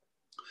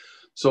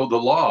 So the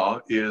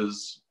law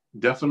is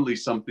definitely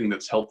something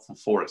that's helpful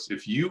for us.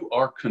 If you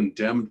are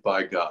condemned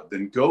by God,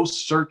 then go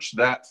search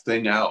that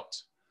thing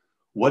out.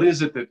 What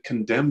is it that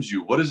condemns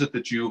you? What is it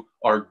that you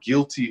are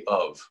guilty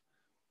of?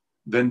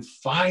 Then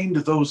find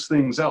those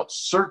things out.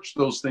 Search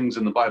those things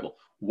in the Bible.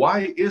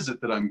 Why is it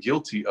that I'm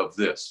guilty of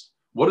this?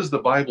 What does the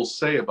Bible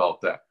say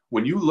about that?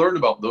 When you learn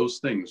about those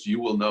things,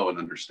 you will know and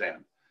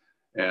understand.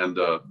 And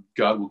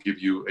God will give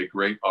you a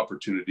great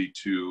opportunity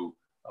to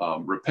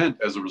repent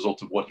as a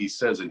result of what he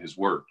says in his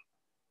word.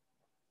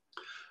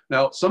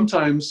 Now,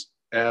 sometimes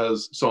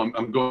so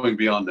I'm going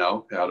beyond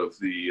now out of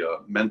the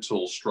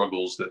mental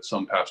struggles that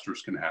some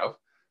pastors can have.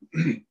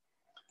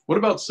 What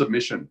about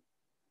submission?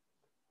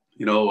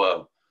 You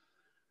know,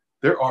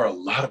 there are a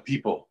lot of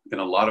people in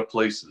a lot of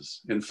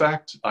places. In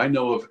fact, I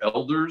know of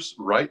elders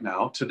right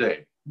now,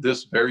 today,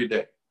 this very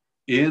day,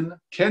 in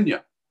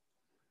Kenya,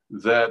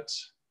 that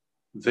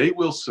they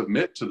will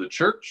submit to the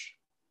church,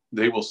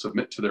 they will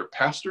submit to their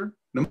pastor,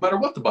 no matter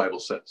what the Bible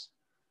says.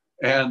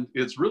 And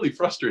it's really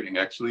frustrating,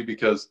 actually,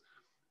 because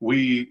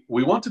we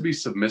want to be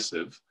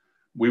submissive.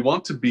 We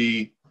want to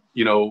be,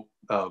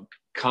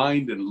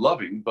 kind and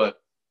loving,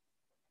 but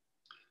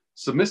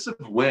submissive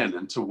when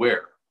and to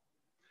where?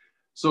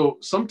 So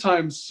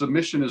sometimes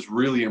submission is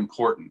really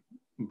important,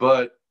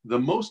 but the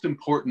most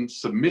important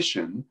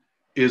submission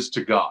is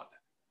to God.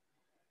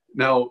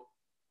 Now,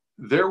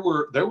 there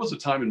was a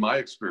time in my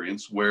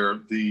experience where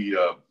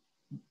the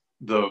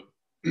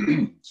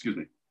excuse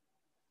me,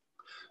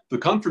 the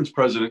conference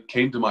president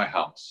came to my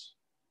house,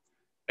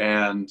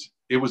 and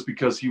it was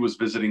because he was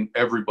visiting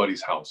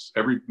everybody's house.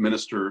 Every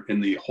minister in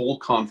the whole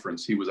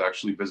conference, he was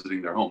actually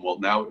visiting their home. Well,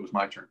 now it was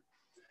my turn.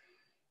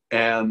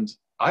 And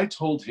I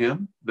told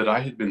him that I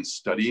had been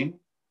studying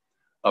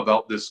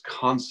about this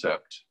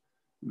concept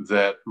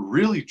that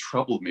really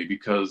troubled me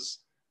because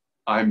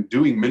I'm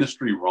doing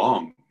ministry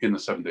wrong in the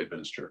Seventh-day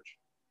Adventist Church.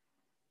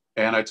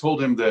 And I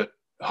told him that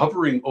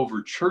hovering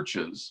over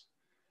churches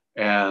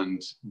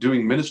and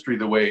doing ministry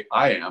the way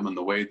I am and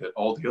the way that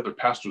all the other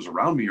pastors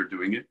around me are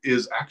doing it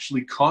is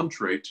actually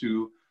contrary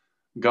to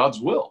God's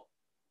will.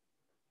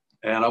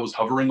 And I was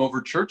hovering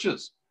over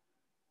churches.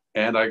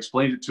 And I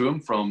explained it to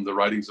him from the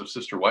writings of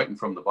Sister White and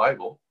from the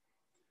Bible.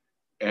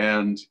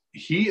 And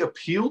he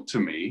appealed to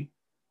me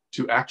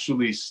to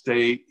actually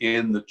stay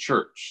in the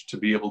church, to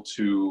be able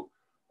to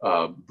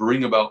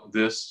bring about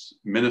this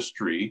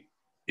ministry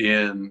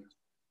in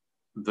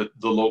the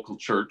local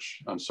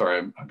church. I'm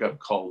sorry, I got a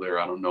call there.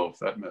 I don't know if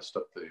that messed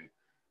up the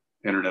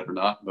internet or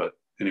not, but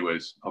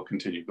anyways, I'll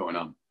continue going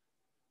on.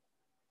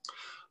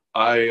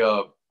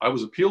 I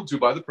was appealed to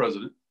by the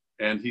president,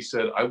 and he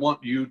said, I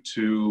want you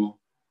to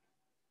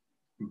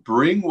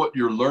bring what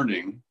you're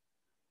learning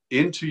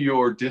into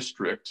your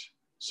district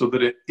so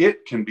that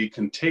it can be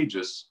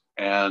contagious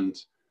and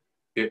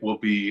it will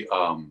be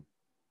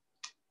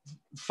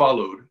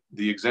followed.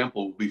 The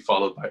example will be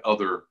followed by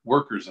other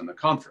workers in the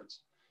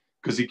conference.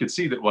 Because he could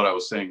see that what I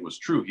was saying was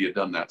true. He had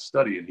done that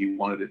study, and he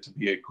wanted it to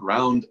be a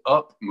ground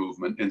up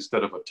movement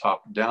instead of a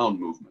top down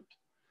movement.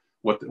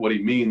 What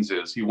he means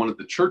is he wanted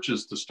the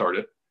churches to start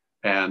it,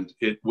 and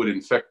it would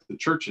infect the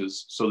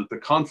churches so that the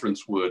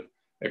conference would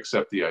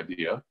accept the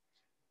idea.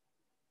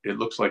 It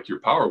looks like your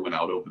power went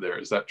out over there.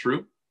 Is that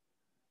true?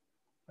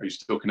 Are you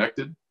still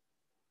connected?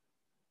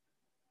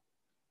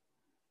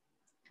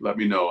 Let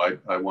me know.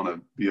 I want to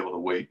be able to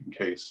wait in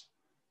case.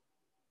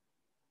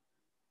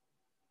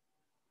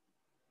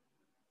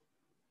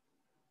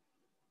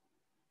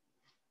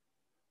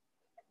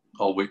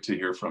 I'll wait to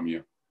hear from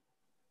you.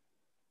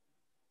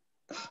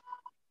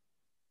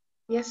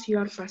 Yes, you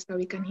are, Pastor.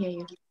 We can hear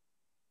you.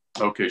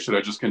 Okay, should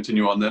I just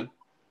continue on then?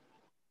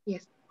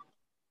 Yes.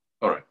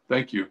 All right,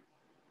 thank you.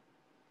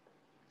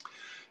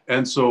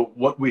 And so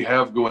what we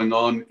have going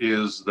on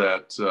is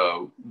that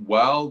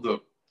while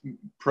the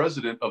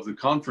president of the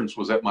conference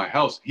was at my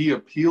house, he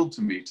appealed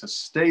to me to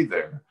stay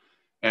there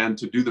and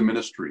to do the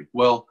ministry.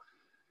 Well,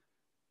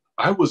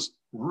 I was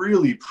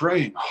really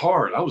praying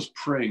hard. I was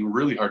praying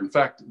really hard. In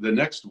fact, the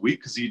next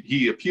week, because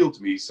he appealed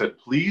to me, he said,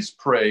 please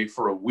pray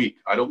for a week.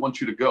 I don't want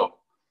you to go.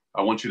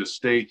 I want you to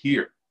stay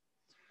here.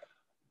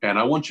 And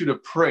I want you to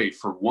pray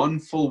for one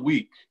full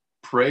week.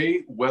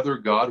 Pray whether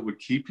God would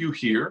keep you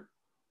here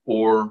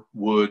or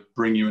would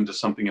bring you into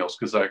something else.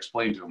 Because I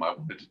explained to him I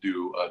wanted to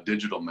do a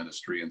digital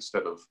ministry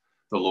instead of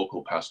the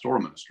local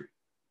pastoral ministry.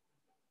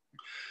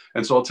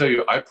 And so I'll tell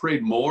you, I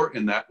prayed more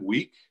in that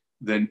week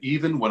than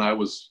even when I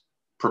was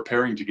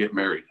preparing to get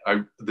married.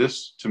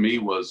 This to me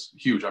was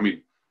huge. I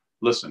mean,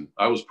 listen,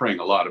 I was praying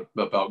a lot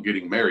about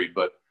getting married,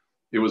 but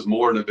it was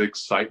more of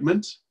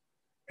excitement.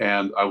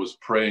 And I was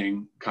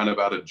praying kind of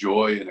out of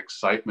joy and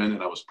excitement.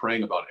 And I was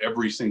praying about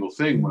every single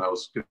thing when I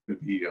was going to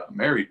be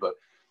married. But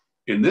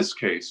in this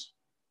case,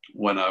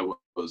 when I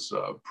was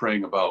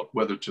praying about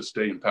whether to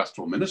stay in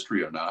pastoral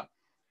ministry or not,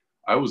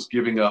 I was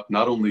giving up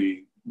not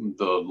only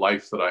the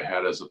life that I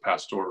had as a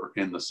pastor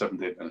in the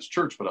Seventh-day Adventist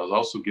Church, but I was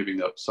also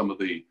giving up some of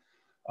the,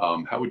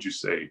 how would you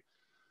say,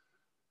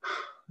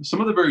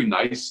 some of the very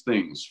nice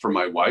things for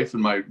my wife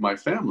and my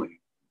family.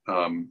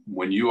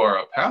 When you are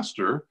a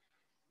pastor,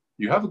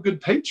 you have a good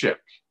paycheck.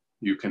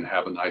 You can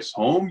have a nice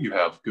home. You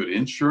have good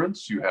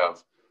insurance. You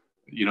have,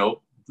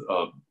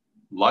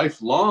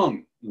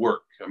 lifelong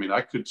work. I mean,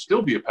 I could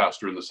still be a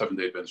pastor in the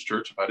Seventh-day Adventist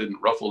Church if I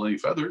didn't ruffle any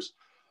feathers.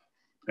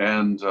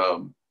 And,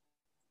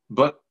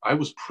 but I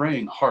was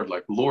praying hard,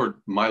 like, Lord,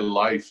 my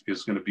life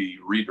is going to be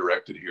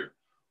redirected here.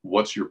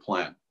 What's your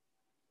plan?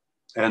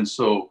 And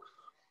so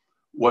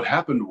what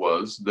happened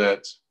was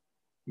that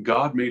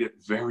God made it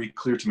very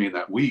clear to me in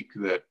that week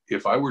that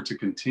if I were to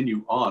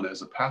continue on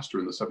as a pastor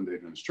in the Seventh-day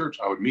Adventist Church,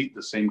 I would meet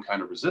the same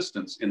kind of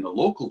resistance in the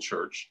local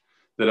church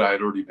that I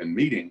had already been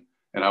meeting,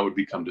 and I would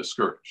become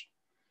discouraged.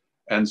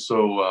 And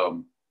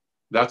so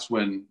that's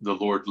when the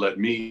Lord led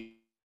me.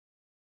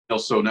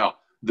 So now,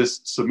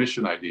 this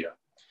submission idea.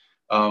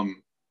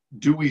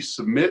 Do we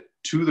submit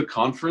to the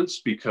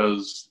conference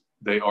because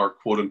they are,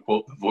 quote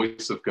unquote, the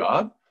voice of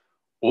God?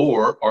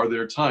 Or are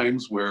there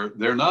times where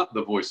they're not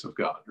the voice of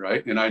God,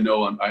 right? And I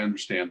know, I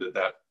understand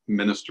that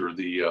minister,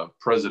 the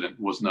president,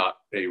 was not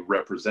a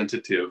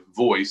representative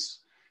voice.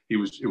 It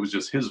was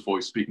just his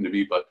voice speaking to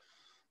me, but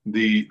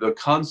the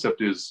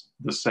concept is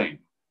the same.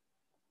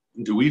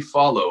 Do we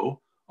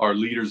follow our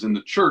leaders in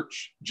the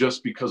church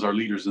just because our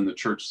leaders in the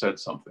church said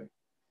something?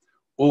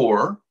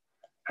 Or,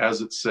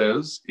 as it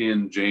says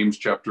in James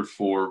chapter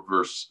 4,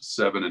 verse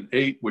 7 and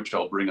 8, which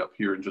I'll bring up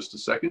here in just a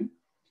second,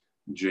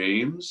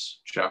 James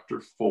chapter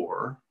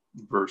 4,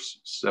 verse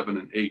 7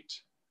 and 8.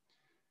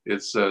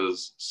 It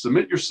says,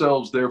 submit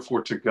yourselves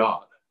therefore to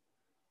God.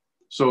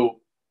 So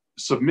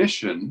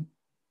submission,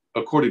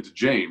 according to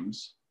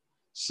James,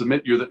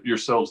 submit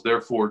yourselves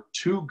therefore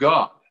to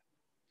God.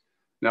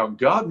 Now,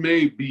 God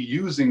may be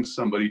using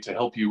somebody to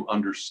help you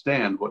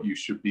understand what you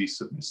should be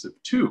submissive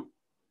to,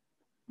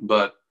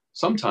 but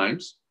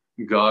sometimes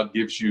God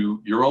gives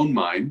you your own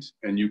mind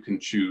and you can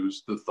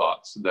choose the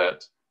thoughts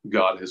that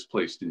God has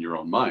placed in your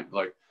own mind.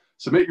 Like,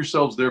 submit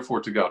yourselves therefore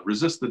to God.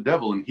 Resist the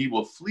devil and he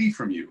will flee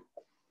from you.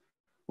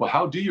 Well,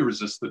 how do you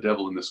resist the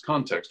devil in this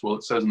context? Well,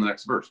 it says in the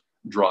next verse,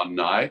 draw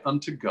nigh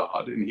unto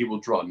God and he will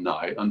draw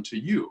nigh unto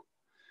you.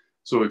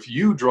 So if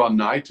you draw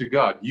nigh to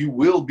God, you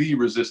will be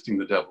resisting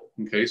the devil.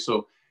 Okay,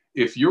 so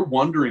if you're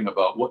wondering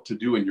about what to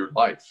do in your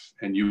life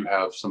and you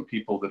have some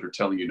people that are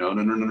telling you,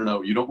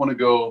 no, you don't want to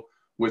go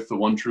with the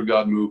One True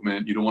God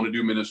movement. You don't want to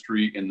do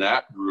ministry in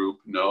that group.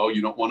 No,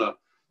 you don't want to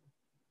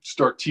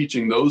start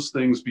teaching those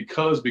things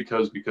because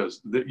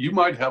you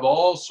might have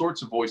all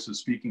sorts of voices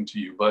speaking to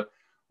you, but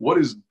what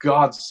is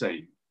God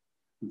saying?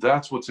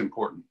 That's what's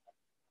important.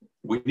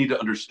 We need to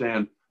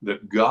understand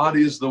that God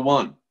is the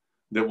one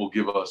that will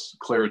give us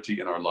clarity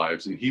in our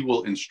lives, and he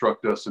will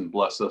instruct us and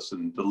bless us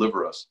and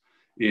deliver us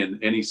in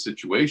any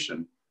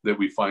situation that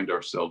we find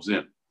ourselves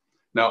in.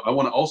 Now, I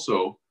want to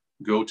also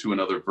go to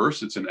another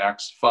verse. It's in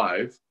Acts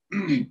 5,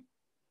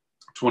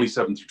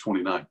 27 through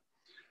 29.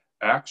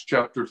 Acts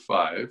chapter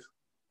 5,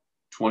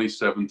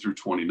 27 through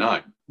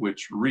 29,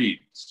 which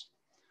reads,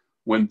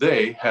 when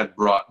they had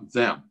brought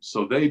them,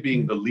 so they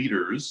being the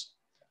leaders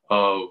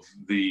of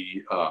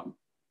the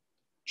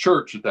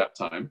church at that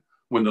time,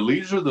 when the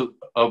leaders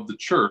of the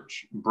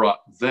church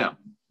brought them,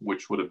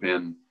 which would have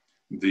been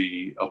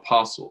the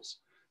apostles,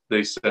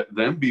 they set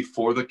them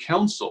before the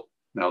council.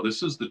 Now,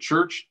 this is the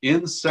church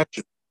in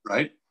session,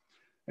 right?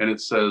 And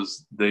it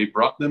says they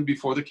brought them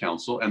before the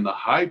council, and the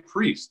high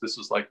priest, this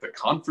is like the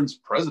conference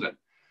president,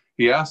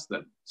 he asked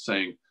them,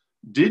 saying,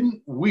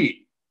 didn't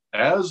we,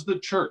 as the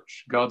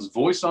church, God's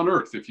voice on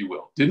earth, if you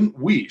will, didn't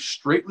we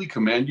straitly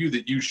command you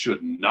that you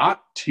should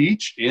not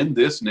teach in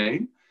this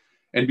name?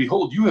 And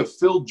behold, you have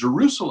filled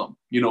Jerusalem,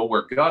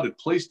 where God had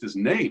placed his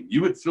name.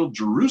 You had filled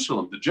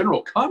Jerusalem, the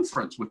general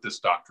conference, with this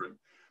doctrine.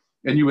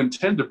 And you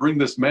intend to bring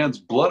this man's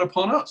blood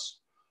upon us.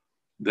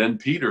 Then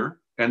Peter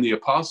and the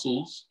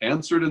apostles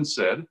answered and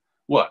said,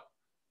 what?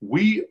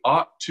 We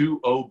ought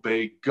to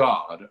obey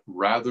God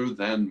rather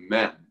than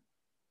men.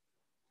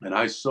 And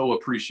I so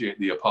appreciate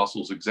the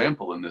apostles'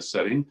 example in this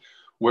setting,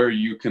 where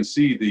you can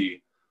see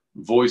the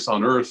voice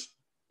on earth,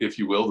 if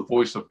you will, the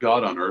voice of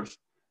God on earth.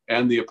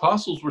 And the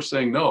apostles were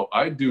saying, no,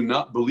 I do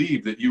not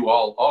believe that you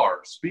all are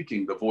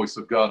speaking the voice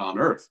of God on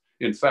earth.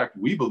 In fact,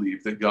 we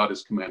believe that God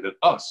has commanded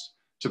us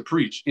to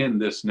preach in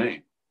this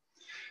name.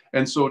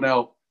 And so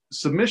now,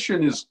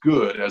 submission is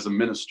good as a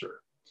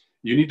minister.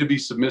 You need to be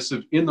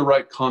submissive in the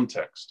right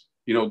context.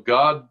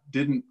 God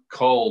didn't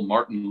call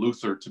Martin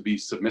Luther to be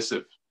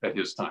submissive at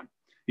his time.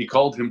 He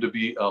called him to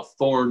be a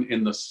thorn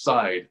in the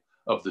side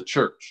of the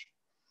church.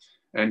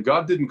 And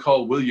God didn't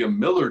call William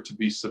Miller to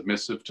be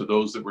submissive to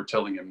those that were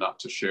telling him not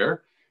to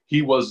share.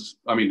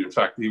 In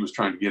fact, he was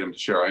trying to get him to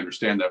share. I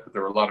understand that, but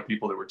there were a lot of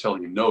people that were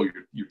telling him, no,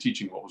 you're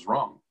teaching what was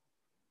wrong.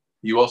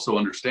 You also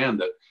understand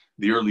that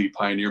the early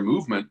pioneer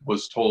movement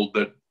was told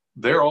that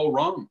they're all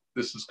wrong.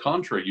 This is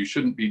contrary. You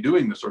shouldn't be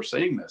doing this or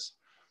saying this.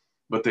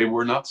 But they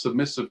were not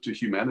submissive to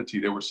humanity.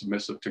 They were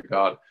submissive to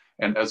God.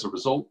 And as a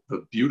result,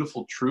 the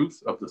beautiful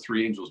truth of the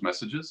three angels'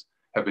 messages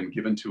have been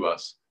given to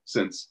us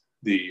since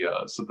the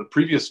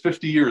previous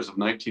 50 years of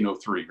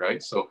 1903,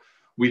 right? So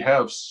we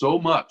have so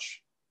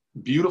much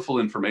beautiful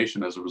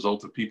information as a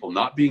result of people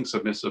not being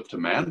submissive to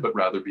man, but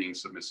rather being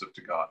submissive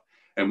to God.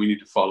 and we need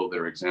to follow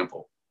their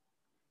example.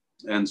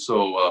 And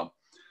so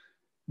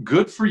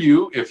good for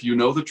you if you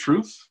know the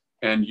truth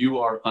and you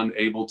are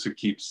unable to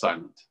keep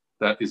silent.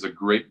 That is a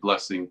great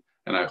blessing,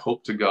 and I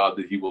hope to God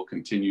that he will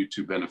continue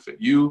to benefit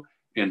you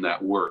in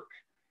that work.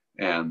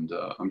 And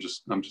I'm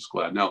just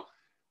glad. Now,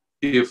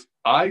 if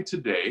I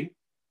today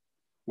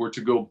were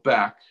to go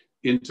back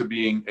into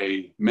being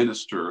a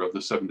minister of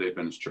the Seventh-day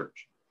Adventist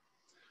Church,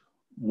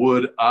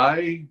 would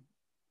I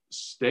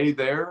stay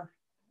there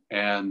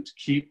and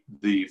keep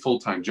the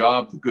full-time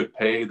job, the good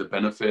pay, the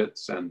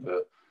benefits, and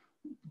the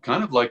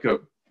kind of like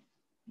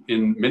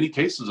in many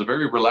cases, a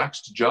very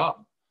relaxed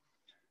job?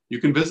 You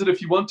can visit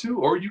if you want to,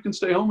 or you can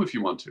stay home if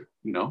you want to,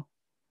 you know?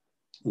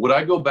 Would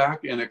I go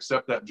back and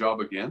accept that job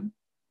again?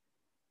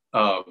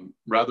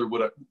 Rather,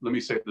 let me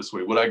say it this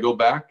way. Would I go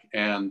back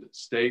and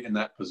stay in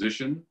that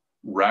position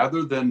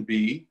rather than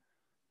be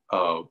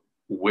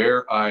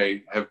where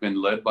I have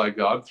been led by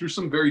God through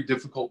some very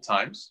difficult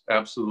times?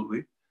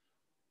 Absolutely.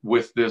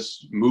 With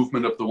this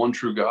movement of the one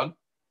true God.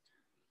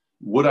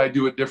 Would I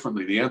do it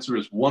differently? The answer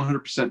is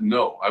 100%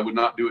 no. I would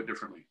not do it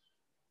differently.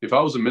 If I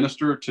was a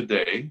minister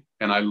today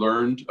and I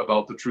learned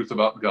about the truth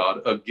about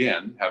God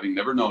again, having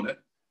never known it,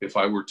 if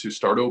I were to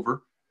start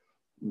over,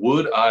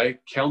 would I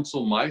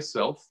counsel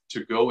myself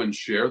to go and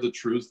share the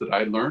truth that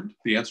I learned?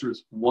 The answer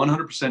is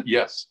 100%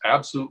 yes,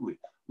 absolutely.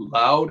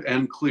 Loud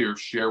and clear,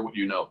 share what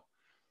you know.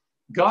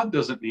 God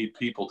doesn't need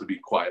people to be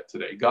quiet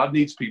today. God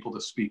needs people to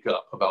speak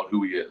up about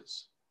who he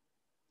is,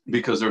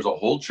 because there's a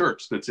whole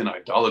church that's in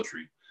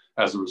idolatry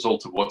as a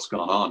result of what's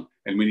gone on,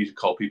 and we need to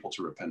call people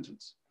to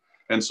repentance.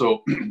 And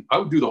so I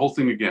would do the whole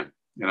thing again,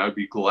 and I'd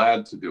be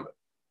glad to do it.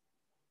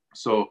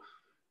 So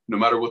no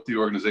matter what the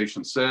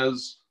organization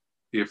says,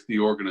 if the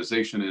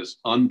organization is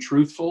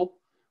untruthful,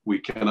 we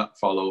cannot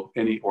follow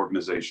any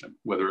organization,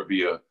 whether it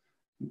be a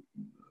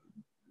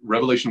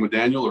Revelation with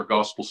Daniel or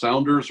Gospel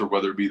Sounders, or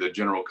whether it be the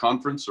General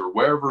Conference or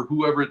wherever,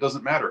 whoever, it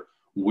doesn't matter.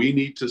 We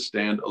need to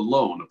stand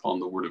alone upon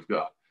the Word of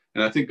God.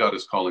 And I think God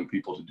is calling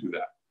people to do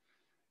that.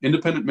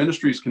 Independent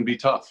ministries can be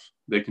tough.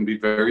 They can be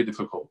very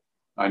difficult.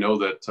 I know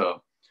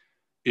that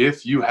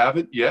if you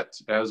haven't yet,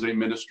 as a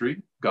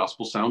ministry,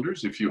 Gospel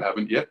Sounders, if you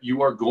haven't yet,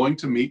 you are going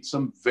to meet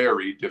some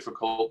very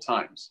difficult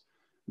times.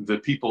 The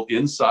people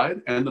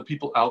inside and the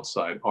people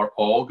outside are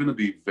all going to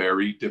be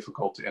very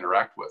difficult to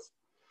interact with.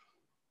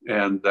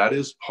 And that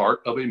is part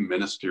of a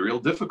ministerial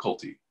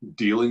difficulty,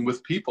 dealing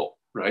with people,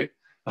 right?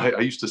 I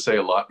used to say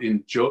a lot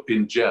in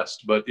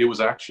jest, but it was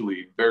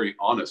actually very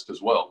honest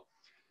as well.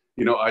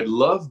 You know, I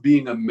love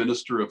being a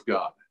minister of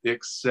God,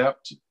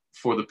 except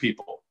for the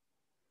people,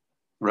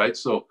 right?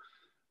 So,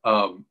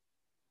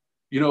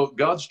 you know,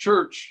 God's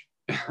church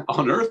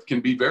on earth can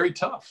be very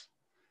tough.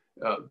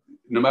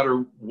 No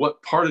matter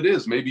what part it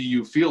is, maybe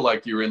you feel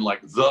like you're in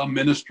like the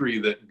ministry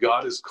that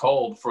God has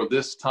called for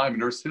this time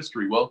in earth's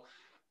history. Well,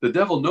 the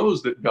devil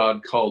knows that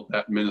God called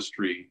that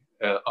ministry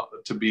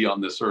to be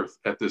on this earth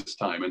at this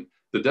time. And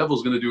the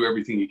devil's going to do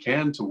everything he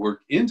can to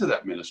work into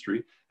that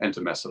ministry and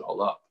to mess it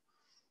all up.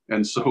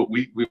 And so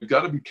we've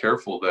got to be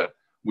careful that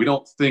we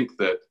don't think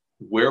that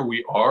where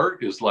we are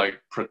is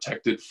like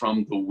protected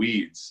from the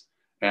weeds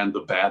and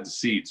the bad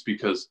seeds,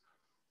 because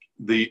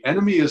the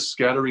enemy is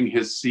scattering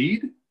his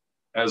seed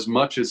as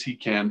much as he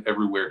can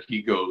everywhere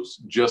he goes,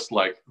 just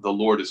like the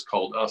Lord has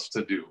called us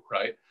to do,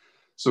 right?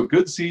 So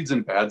good seeds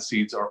and bad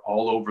seeds are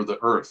all over the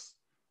earth.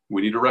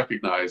 We need to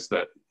recognize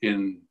that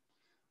in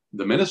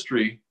the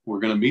ministry, we're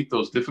going to meet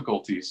those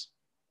difficulties.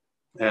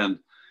 And,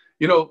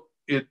 you know,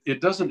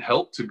 it doesn't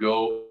help to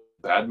go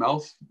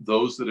badmouth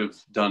those that have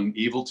done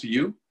evil to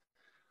you.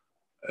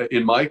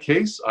 In my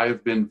case, I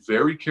have been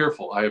very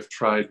careful. I have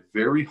tried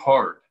very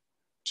hard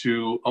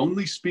to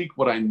only speak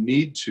what I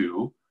need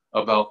to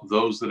about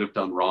those that have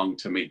done wrong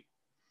to me.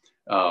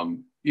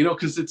 You know,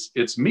 because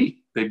it's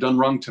me. They've done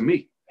wrong to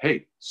me.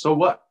 Hey, so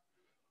what?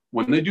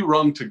 When they do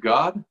wrong to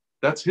God,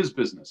 that's his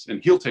business,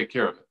 and he'll take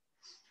care of it.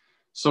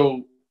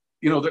 So,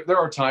 you know, there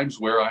are times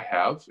where I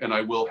have, and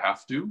I will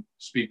have to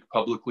speak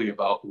publicly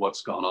about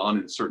what's gone on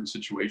in certain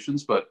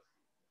situations, but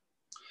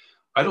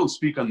I don't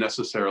speak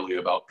unnecessarily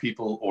about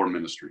people or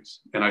ministries.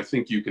 And I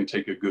think you can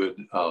take a good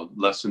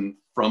lesson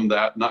from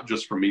that, not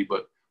just from me,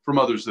 but from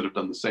others that have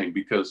done the same,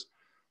 because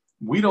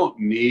we don't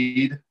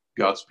need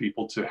God's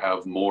people to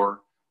have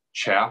more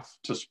chaff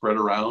to spread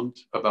around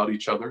about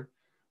each other.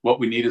 What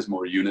we need is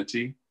more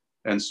unity.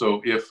 And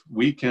so if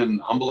we can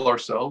humble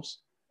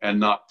ourselves and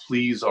not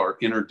please our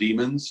inner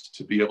demons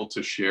to be able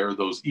to share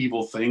those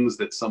evil things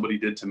that somebody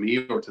did to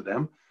me or to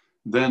them,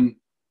 then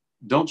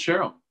don't share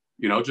them.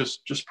 You know,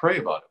 just pray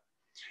about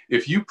it.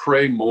 If you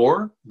pray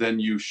more than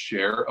you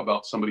share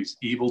about somebody's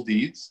evil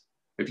deeds,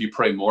 if you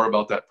pray more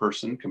about that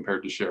person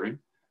compared to sharing,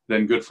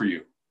 then good for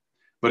you.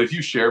 But if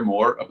you share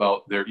more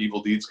about their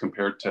evil deeds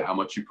compared to how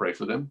much you pray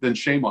for them, then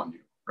shame on you,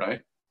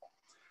 right?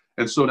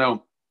 And so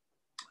now,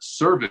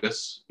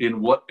 service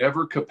in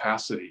whatever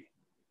capacity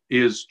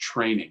is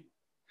training.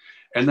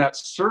 And that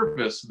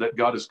service that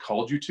God has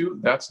called you to,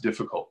 that's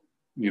difficult.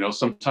 You know,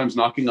 sometimes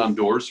knocking on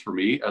doors for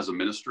me as a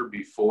minister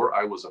before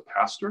I was a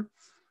pastor,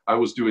 I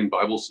was doing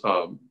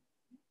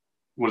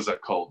what is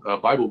that called?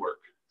 Bible work.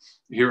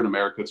 Here in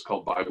America, it's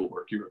called Bible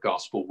work. You're a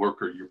gospel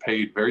worker. You're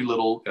paid very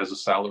little as a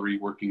salary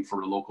working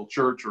for a local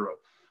church or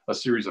a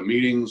series of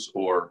meetings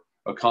or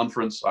a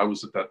conference. I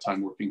was at that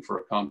time working for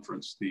a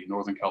conference, the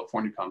Northern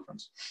California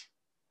Conference.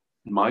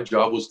 My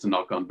job was to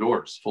knock on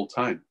doors full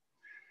time.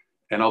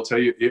 And I'll tell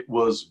you, it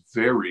was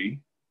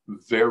very,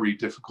 very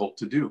difficult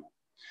to do.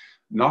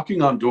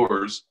 Knocking on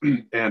doors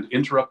and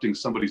interrupting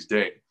somebody's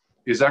day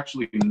is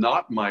actually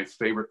not my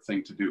favorite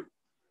thing to do.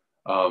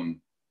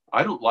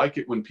 I don't like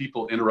it when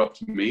people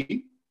interrupt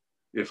me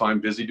if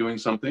I'm busy doing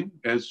something.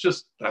 And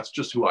that's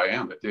just who I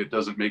am. It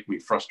doesn't make me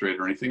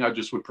frustrated or anything. I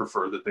just would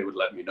prefer that they would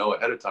let me know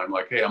ahead of time,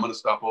 like, hey, I'm going to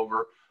stop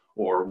over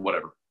or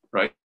whatever,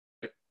 right?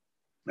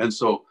 And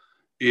so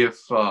if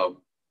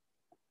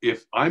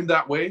I'm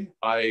that way,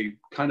 I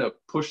kind of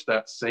push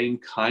that same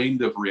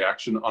kind of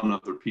reaction on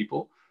other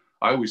people.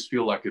 I always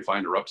feel like if I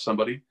interrupt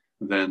somebody,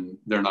 then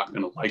they're not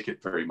going to like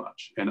it very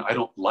much. And I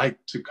don't like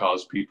to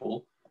cause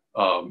people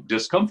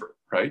discomfort,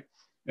 right?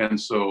 And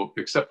so,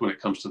 except when it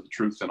comes to the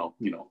truth, then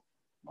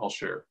I'll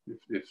share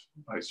if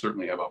I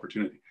certainly have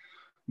opportunity.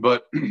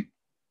 But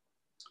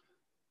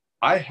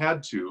I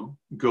had to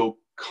go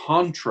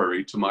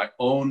contrary to my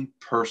own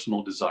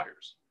personal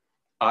desires.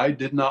 I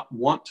did not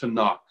want to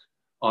knock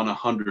on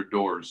 100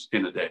 doors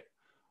in a day.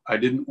 I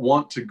didn't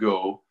want to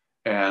go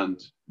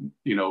and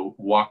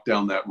walk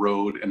down that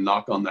road and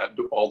knock on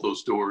all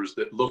those doors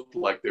that looked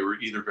like they were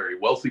either very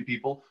wealthy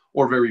people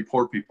or very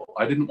poor people.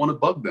 I didn't want to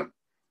bug them,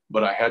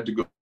 but I had to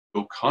go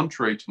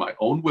contrary to my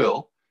own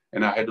will,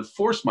 and I had to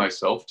force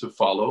myself to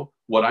follow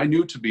what I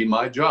knew to be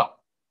my job.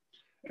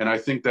 And I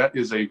think that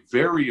is a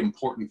very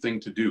important thing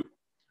to do.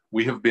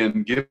 We have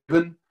been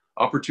given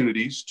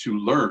opportunities to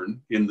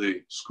learn in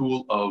the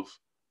school of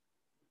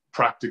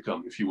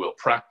practicum, if you will,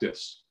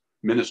 practice,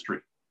 ministry.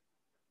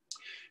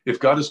 If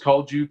God has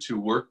called you to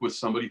work with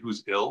somebody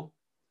who's ill,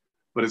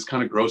 but it's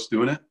kind of gross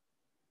doing it,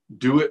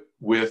 do it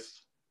with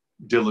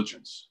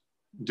diligence.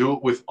 Do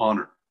it with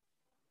honor.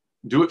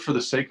 Do it for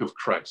the sake of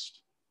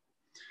Christ.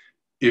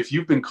 If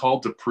you've been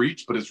called to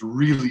preach, but it's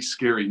really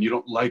scary and you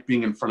don't like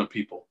being in front of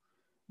people,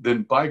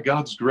 then by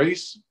God's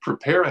grace,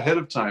 prepare ahead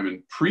of time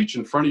and preach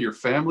in front of your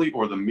family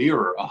or the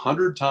mirror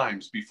 100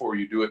 times before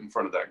you do it in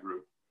front of that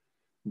group.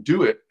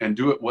 Do it and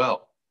do it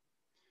well.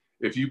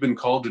 If you've been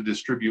called to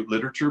distribute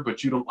literature,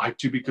 but you don't like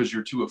to because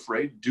you're too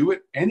afraid, do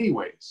it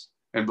anyways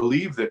and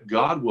believe that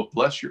God will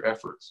bless your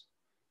efforts.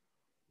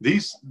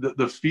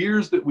 The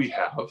fears that we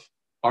have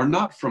are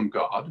not from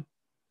God.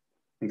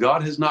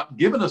 God has not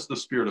given us the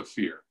spirit of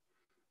fear,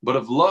 but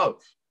of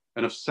love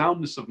and of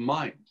soundness of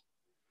mind.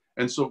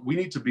 And so we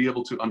need to be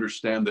able to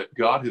understand that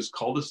God has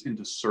called us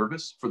into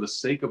service for the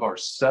sake of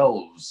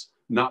ourselves,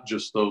 not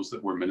just those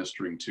that we're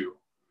ministering to.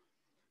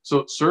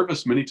 So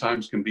service many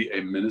times can be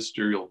a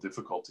ministerial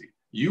difficulty.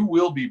 You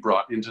will be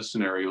brought into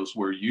scenarios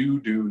where you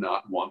do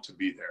not want to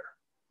be there.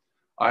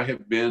 I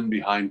have been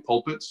behind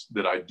pulpits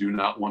that I do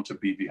not want to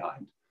be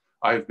behind.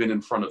 I have been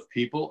in front of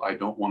people I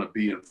don't want to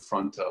be in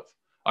front of.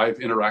 I've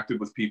interacted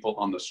with people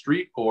on the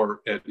street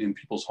or in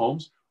people's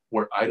homes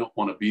where I don't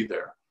want to be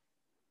there.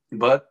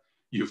 But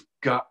you've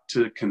got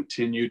to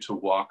continue to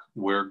walk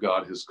where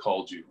God has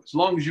called you. As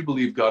long as you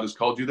believe God has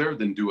called you there,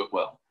 then do it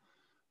well.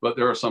 But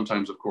there are some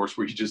times, of course,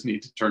 where you just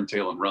need to turn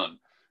tail and run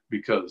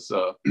because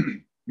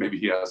maybe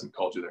he hasn't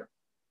called you there.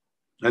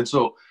 And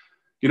so,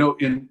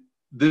 in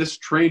this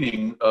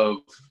training of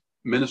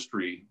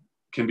ministry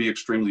can be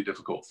extremely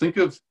difficult. Think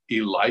of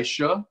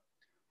Elisha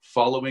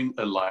following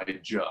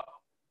Elijah.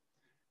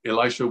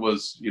 Elisha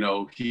was,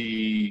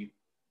 he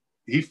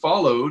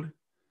followed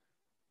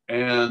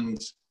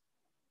and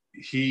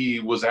he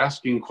was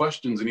asking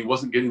questions and he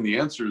wasn't getting the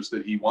answers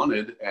that he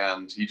wanted,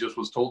 and he just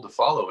was told to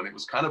follow, and it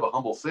was kind of a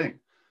humble thing.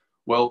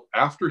 Well,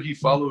 after he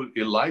followed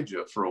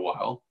Elijah for a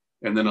while,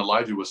 and then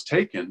Elijah was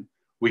taken,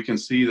 we can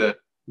see that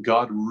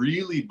God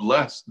really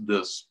blessed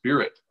the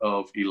spirit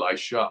of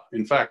Elisha.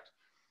 In fact,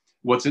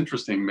 what's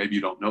interesting, maybe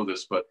you don't know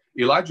this, but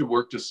Elijah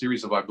worked a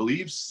series of, I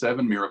believe,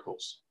 7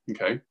 miracles,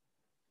 okay?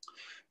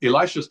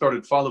 Elisha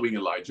started following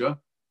Elijah,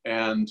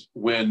 and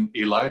when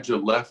Elijah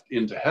left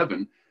into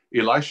heaven,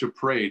 Elisha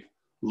prayed,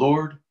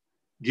 Lord,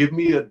 give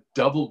me a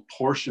double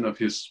portion of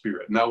his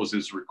spirit. And that was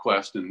his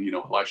request. And,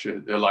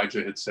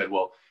 Elijah had said,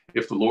 well,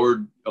 if the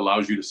Lord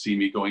allows you to see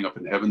me going up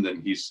in heaven, then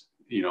he's,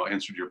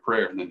 answered your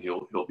prayer, and then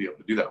he'll be able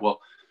to do that.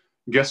 Well,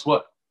 guess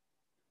what?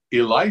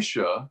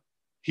 Elisha,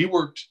 he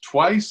worked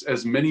twice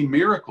as many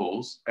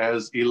miracles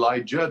as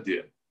Elijah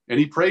did. And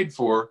he prayed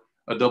for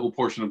a double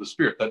portion of the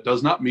spirit. That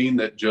does not mean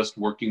that just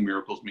working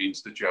miracles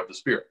means that you have the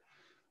spirit.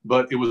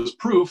 But it was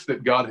proof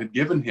that God had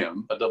given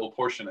him a double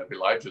portion of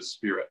Elijah's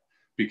spirit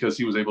because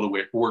he was able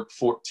to work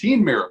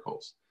 14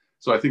 miracles.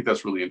 So I think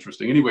that's really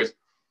interesting. Anyways,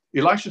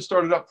 Elisha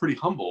started out pretty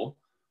humble,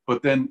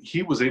 but then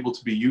he was able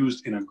to be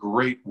used in a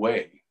great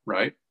way,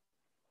 right?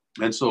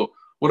 And so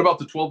what about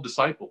the 12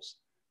 disciples?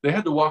 They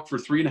had to walk for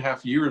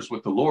 3.5 years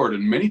with the Lord,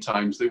 and many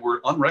times they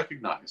were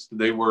unrecognized.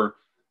 They were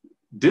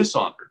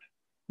dishonored.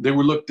 They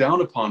were looked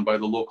down upon by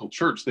the local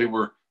church. They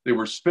were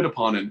spit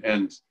upon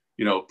and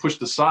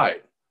pushed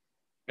aside.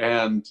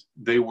 and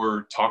they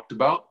were talked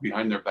about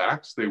behind their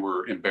backs. They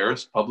were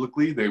embarrassed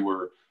publicly. They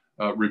were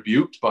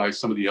rebuked by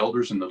some of the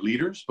elders and the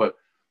leaders. But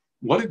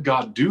what did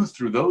God do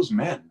through those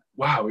men?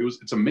 Wow,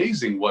 it's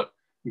amazing what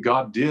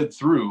God did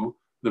through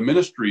the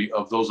ministry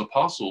of those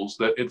apostles,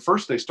 that at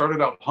first they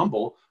started out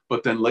humble,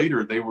 but then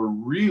later they were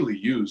really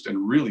used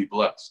and really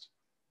blessed.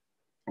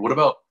 What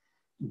about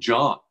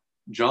John?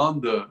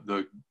 John,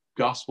 the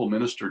gospel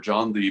minister,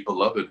 John the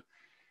beloved,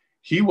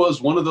 he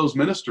was one of those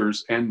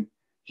ministers, and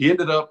he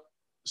ended up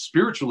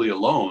spiritually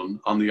alone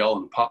on the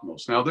island of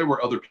Patmos. Now, there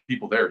were other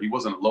people there. He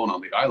wasn't alone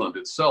on the island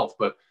itself,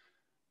 but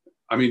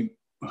I mean,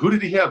 who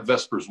did he have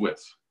Vespers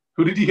with?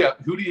 Who did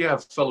he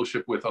have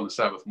fellowship with on the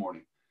Sabbath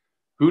morning?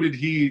 Who did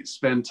he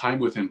spend time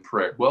with in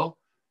prayer? Well,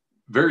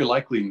 very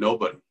likely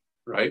nobody,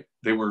 right?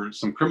 There were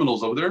some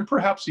criminals over there, and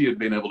perhaps he had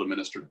been able to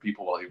minister to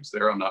people while he was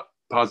there. I'm not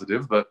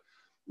positive, but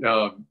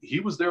he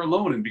was there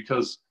alone. And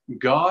because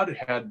God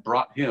had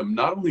brought him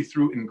not only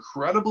through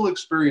incredible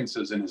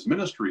experiences in his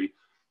ministry,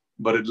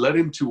 but it led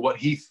him to what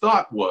he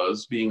thought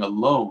was being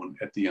alone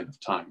at the end of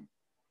time.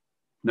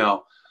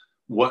 Now,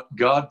 what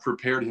God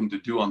prepared him to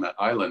do on that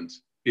island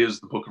is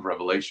the book of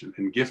Revelation,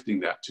 and gifting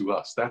that to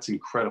us. That's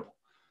incredible.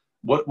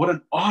 What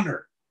an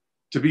honor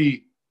to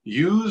be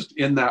used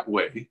in that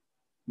way,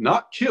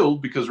 not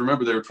killed, because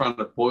remember, they were trying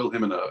to boil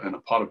him in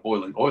a pot of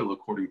boiling oil,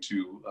 according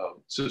to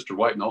Sister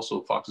White and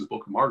also Fox's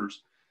Book of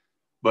Martyrs,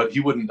 but he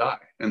wouldn't die.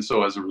 And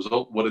so as a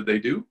result, what did they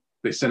do?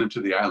 They sent him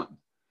to the island.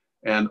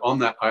 And on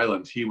that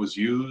island, he was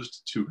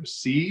used to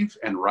receive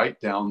and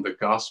write down the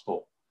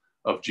gospel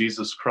of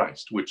Jesus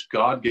Christ, which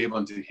God gave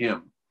unto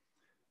him.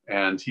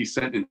 And he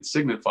sent and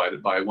signified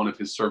it by one of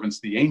his servants,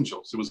 the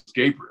angels. It was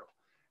Gabriel.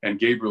 And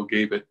Gabriel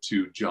gave it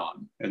to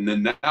John. And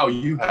then now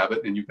you have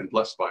it, and you've been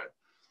blessed by it.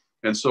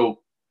 And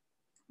so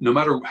no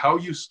matter how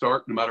you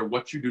start, no matter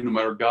what you do, no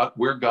matter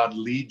where God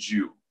leads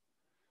you,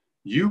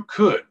 you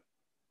could,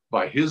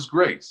 by his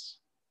grace,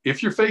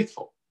 if you're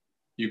faithful,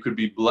 you could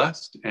be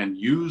blessed and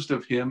used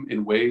of him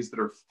in ways that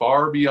are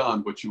far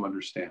beyond what you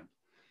understand.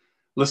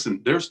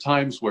 Listen, there's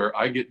times where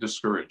I get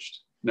discouraged.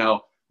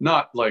 Now,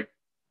 not like,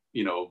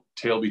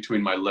 tail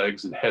between my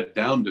legs and head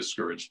down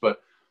discouraged,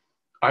 but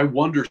I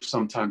wonder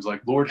sometimes,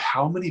 like, Lord,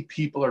 how many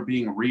people are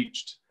being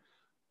reached?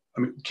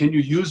 I mean, can you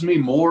use me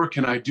more?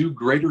 Can I do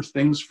greater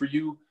things for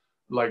you?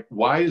 Like,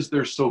 why is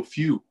there so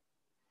few?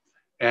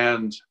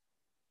 And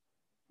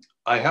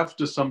I have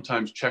to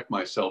sometimes check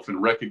myself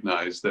and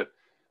recognize that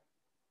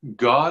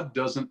God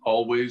doesn't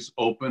always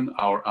open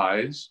our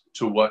eyes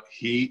to what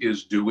he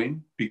is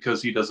doing,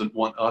 because he doesn't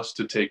want us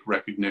to take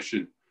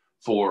recognition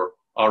for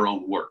our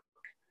own work.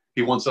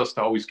 He wants us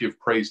to always give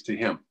praise to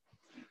him.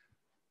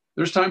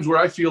 There's times where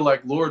I feel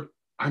like, Lord,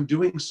 I'm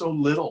doing so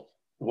little.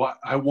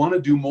 I want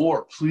to do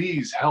more.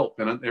 Please help.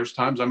 And there's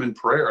times I'm in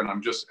prayer and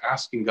I'm just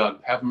asking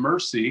God, have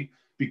mercy,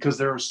 because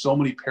there are so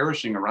many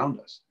perishing around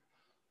us.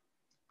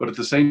 But at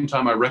the same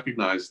time, I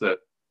recognize that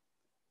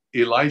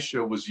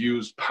Elisha was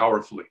used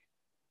powerfully.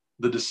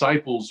 The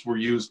disciples were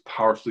used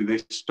powerfully. They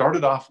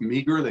started off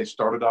meager. They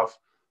started off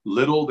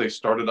little. They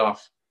started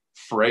off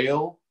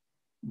frail.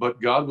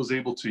 But God was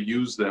able to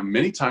use them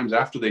many times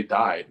after they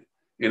died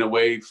in a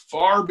way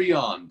far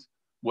beyond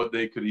what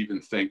they could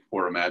even think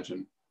or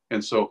imagine.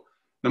 And so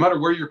no matter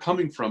where you're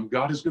coming from,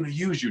 God is going to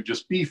use you.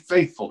 Just be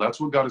faithful. That's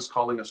what God is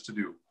calling us to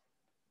do.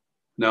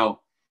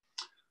 Now,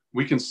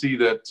 we can see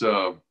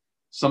that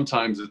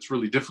sometimes it's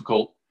really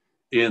difficult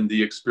in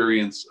the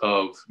experience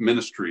of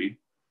ministry,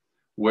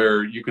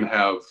 where you can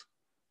have,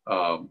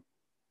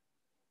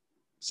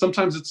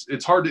 sometimes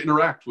it's hard to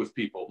interact with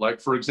people. Like,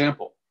 for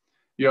example,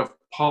 you have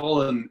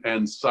Paul and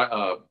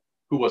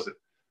who was it?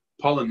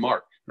 Paul and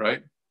Mark,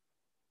 right?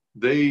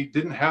 They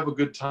didn't have a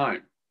good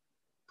time.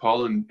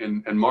 Paul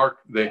and Mark,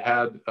 they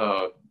had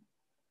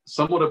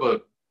somewhat of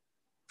a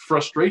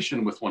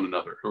frustration with one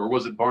another. Or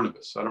was it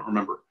Barnabas? I don't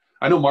remember.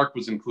 I know Mark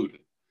was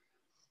included.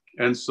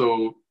 And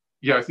so,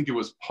 yeah, I think it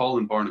was Paul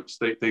and Barnabas.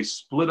 They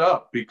split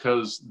up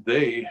because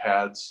they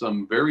had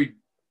some very,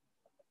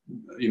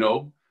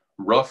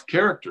 rough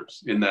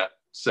characters in that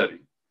setting.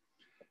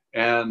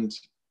 And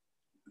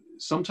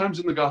sometimes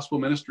in the gospel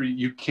ministry,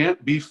 you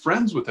can't be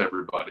friends with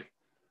everybody.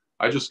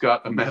 I just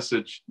got a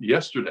message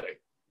yesterday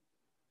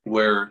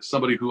where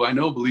somebody who I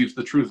know believes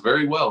the truth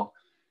very well,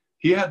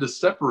 he had to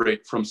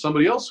separate from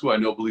somebody else who I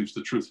know believes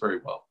the truth very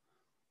well.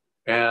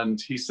 And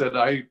he said,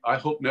 I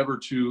hope never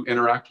to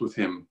interact with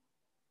him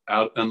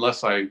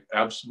unless I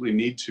absolutely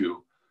need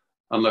to,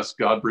 unless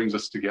God brings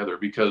us together,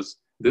 because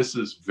this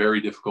is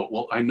very difficult.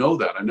 Well, I know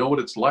that. I know what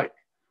it's like.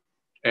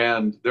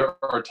 And there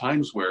are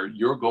times where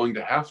you're going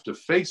to have to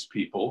face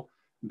people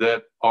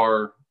that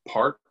are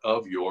part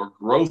of your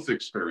growth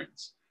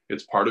experience.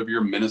 It's part of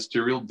your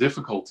ministerial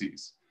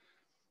difficulties.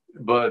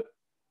 But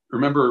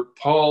remember,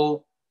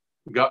 Paul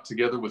got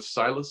together with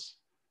Silas,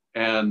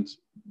 and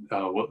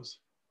what was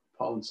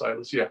Paul and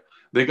Silas? Yeah,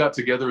 they got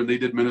together and they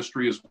did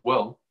ministry as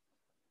well.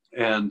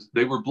 And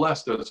they were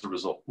blessed as a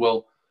result.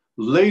 Well,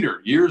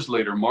 later, years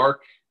later,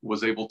 Mark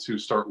was able to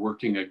start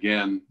working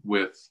again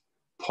with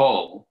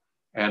Paul.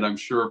 And I'm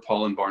sure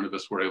Paul and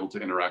Barnabas were able to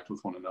interact with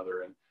one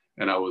another.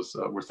 And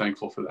we're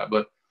thankful for that.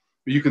 But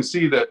you can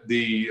see that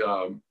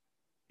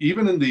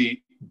even in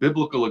the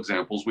biblical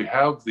examples, we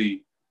have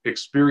the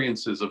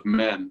experiences of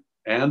men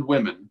and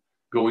women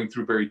going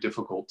through very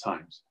difficult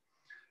times.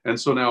 And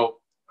so now,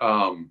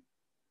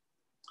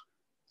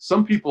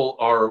 some people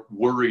are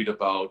worried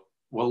about,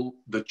 well,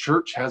 the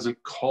church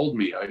hasn't called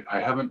me. I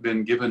haven't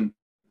been given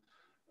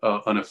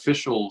an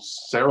official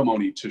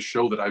ceremony to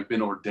show that I've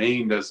been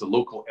ordained as a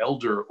local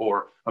elder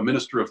or a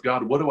minister of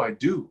God. What do I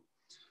do?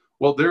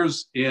 Well,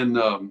 there's in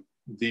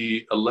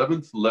the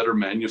 11th letter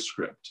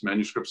manuscript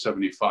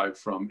 75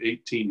 from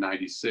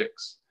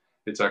 1896.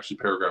 It's actually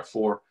paragraph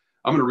 4.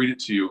 I'm going to read it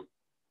to you.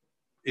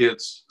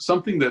 It's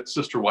something that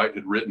Sister White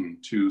had written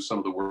to some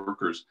of the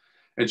workers.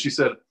 And she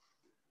said,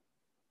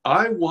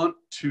 I want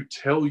to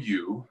tell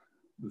you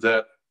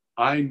that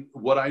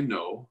what I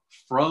know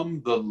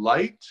from the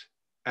light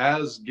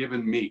as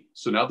given me.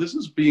 So now this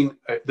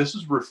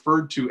is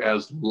referred to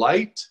as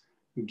light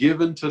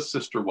given to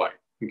Sister White.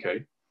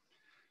 Okay.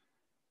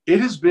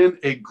 It has been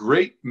a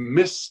great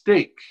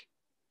mistake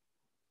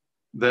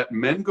that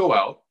men go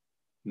out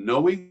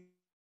knowing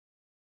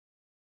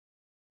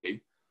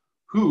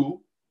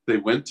who they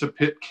went to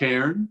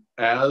Pitcairn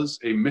as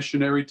a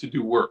missionary to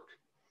do work.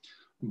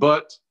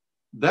 But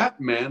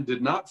that man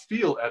did not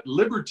feel at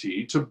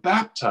liberty to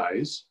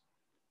baptize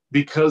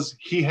because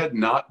he had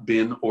not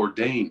been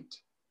ordained.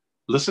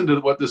 Listen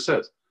to what this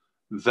says.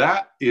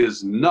 That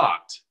is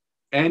not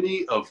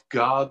any of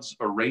God's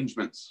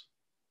arrangements.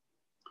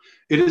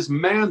 It is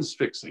man's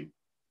fixing.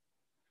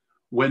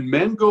 When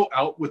men go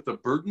out with the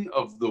burden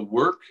of the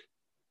work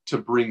to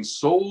bring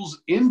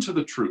souls into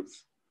the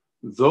truth,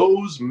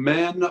 those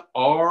men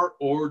are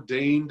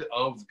ordained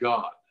of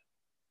God,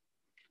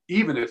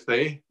 even if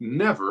they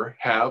never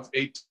have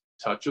a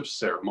touch of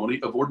ceremony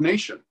of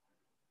ordination.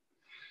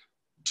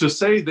 To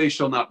say they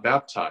shall not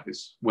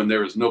baptize when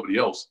there is nobody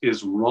else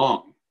is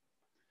wrong.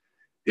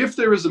 If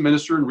there is a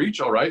minister in reach,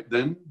 all right,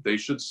 then they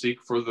should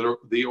seek for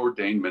the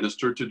ordained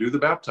minister to do the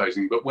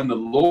baptizing. But when the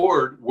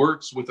Lord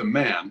works with a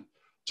man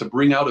to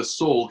bring out a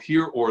soul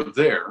here or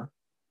there,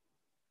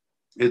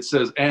 it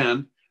says,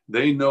 and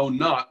they know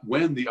not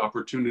when the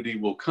opportunity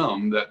will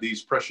come that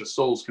these precious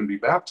souls can be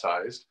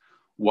baptized.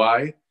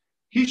 Why?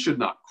 He should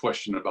not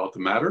question about the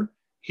matter.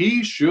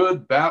 He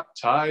should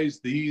baptize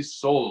these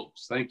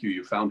souls. Thank you,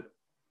 you found it.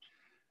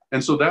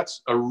 And so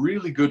that's a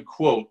really good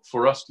quote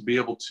for us to be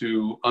able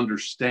to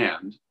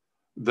understand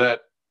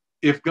that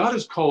if God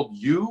has called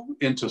you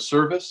into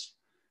service,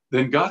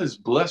 then God has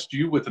blessed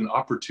you with an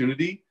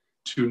opportunity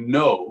to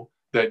know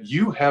that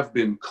you have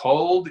been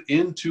called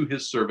into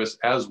his service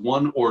as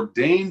one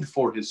ordained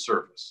for his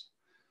service.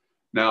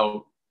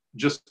 Now,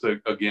 just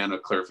again, a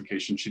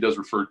clarification, she does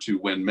refer to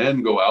when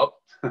men go out.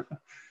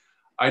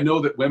 I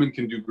know that women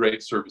can do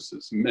great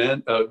services.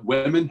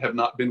 Women have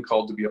not been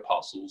called to be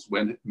apostles.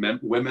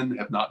 Women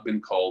have not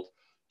been called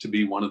to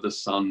be one of the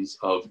sons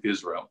of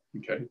Israel.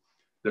 Okay,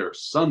 they're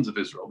sons of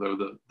Israel. They're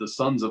the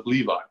sons of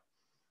Levi.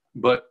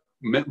 But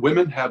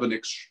women have an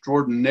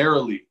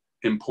extraordinarily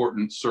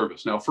important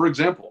service. Now, for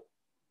example,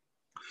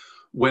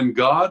 when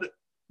God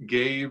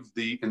gave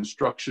the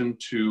instruction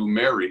to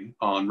Mary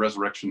on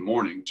resurrection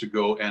morning to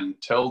go and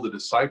tell the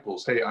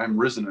disciples, hey, I'm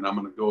risen and I'm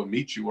going to go and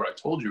meet you where I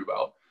told you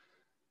about,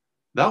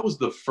 that was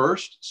the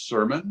first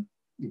sermon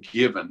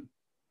given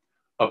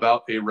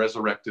about a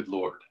resurrected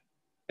Lord.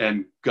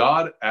 And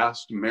God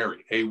asked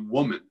Mary, a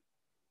woman,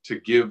 to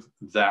give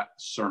that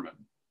sermon.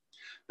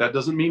 That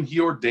doesn't mean he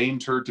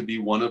ordained her to be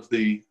one of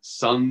the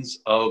sons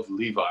of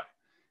Levi.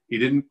 He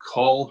didn't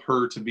call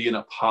her to be an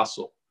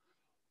apostle,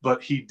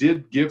 but he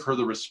did give her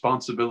the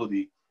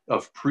responsibility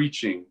of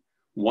preaching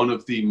one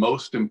of the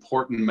most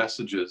important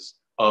messages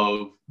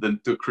of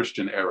the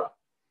Christian era.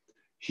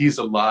 He's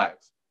alive.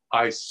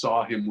 I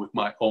saw him with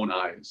my own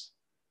eyes.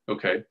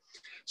 Okay.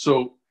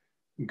 So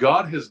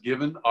God has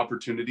given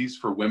opportunities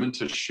for women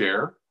to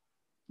share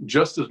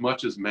just as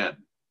much as men,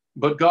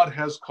 but God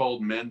has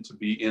called men to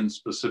be in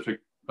specific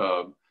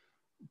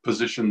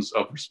positions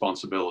of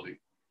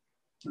responsibility.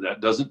 That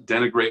doesn't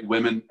denigrate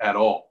women at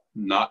all,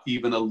 not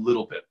even a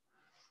little bit.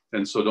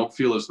 And so don't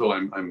feel as though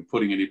I'm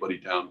putting anybody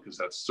down, because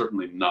that's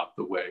certainly not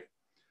the way.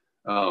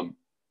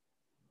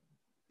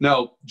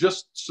 Now,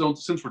 just so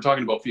since we're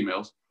talking about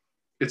females,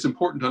 it's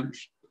important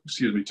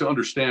to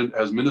understand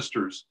as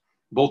ministers,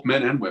 both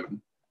men and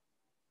women,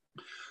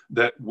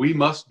 that we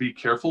must be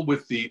careful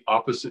with the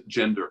opposite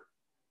gender.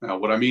 Now,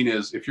 what I mean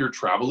is, if you're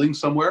traveling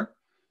somewhere,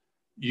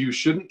 you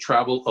shouldn't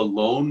travel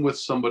alone with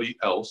somebody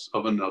else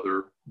of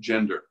another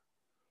gender.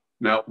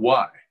 Now,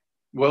 why?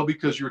 Well,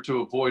 because you're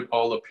to avoid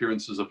all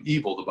appearances of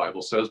evil, the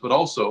Bible says, but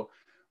also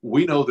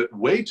we know that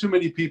way too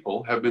many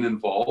people have been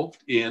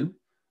involved in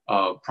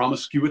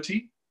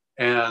promiscuity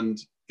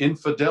and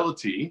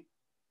infidelity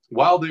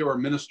while they are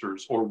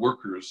ministers or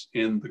workers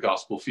in the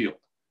gospel field.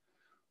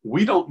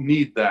 We don't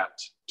need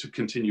that to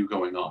continue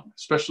going on,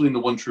 especially in the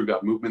One True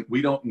God movement.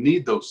 We don't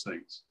need those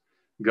things.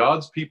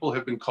 God's people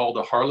have been called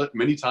a harlot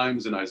many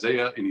times in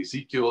Isaiah, in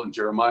Ezekiel, and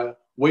Jeremiah,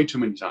 way too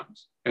many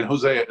times, and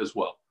Hosea as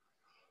well.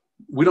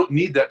 We don't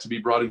need that to be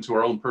brought into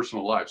our own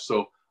personal lives.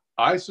 So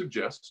I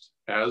suggest,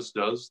 as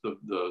does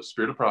the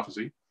Spirit of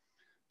Prophecy,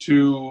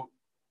 to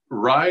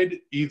ride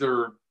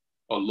either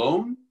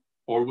alone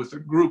or with a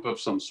group of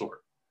some sort.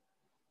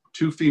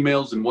 2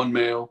 females and 1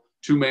 male,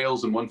 2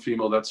 males and 1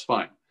 female, that's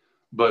fine.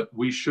 But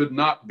we should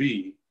not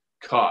be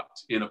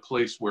caught in a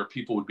place where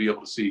people would be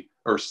able to see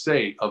or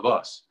say of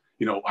us,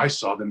 you know, I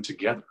saw them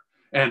together.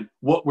 And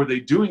what were they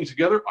doing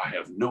together? I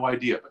have no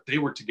idea, but they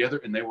were together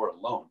and they were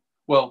alone.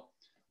 Well,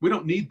 we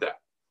don't need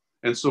that.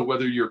 And so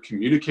whether you're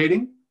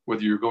communicating,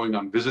 whether you're going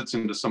on visits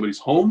into somebody's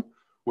home,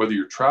 whether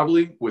you're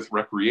traveling with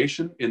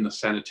recreation in the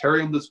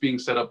sanitarium that's being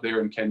set up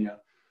there in Kenya,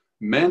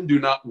 men do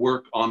not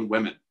work on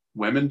women.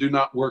 Women do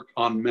not work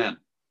on men.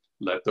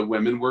 Let the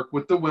women work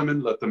with the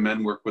women. Let the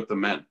men work with the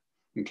men.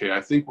 Okay,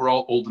 I think we're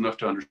all old enough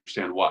to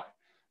understand why.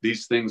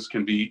 These things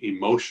can be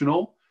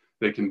emotional.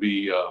 They can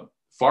be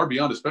far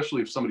beyond,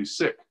 especially if somebody's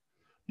sick.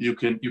 You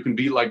can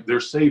be like their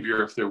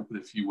savior,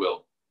 if you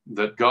will,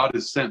 that God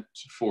is sent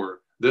for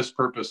this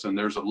purpose, and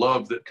there's a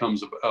love that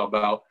comes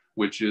about,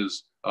 which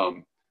is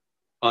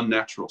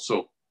unnatural.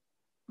 So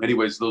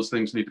anyways, those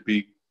things need to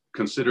be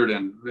considered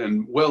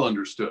and well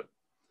understood.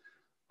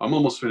 I'm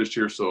almost finished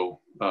here, so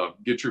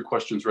get your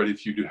questions ready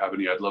if you do have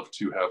any. I'd love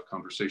to have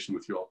conversation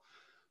with you all.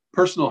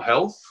 Personal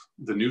health,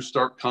 the New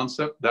Start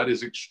concept, that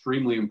is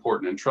extremely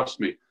important. And trust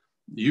me,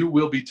 you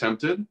will be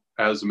tempted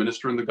as a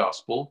minister in the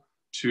gospel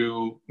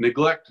to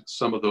neglect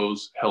some of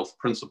those health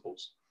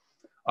principles.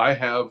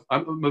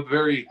 I'm a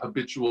very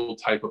habitual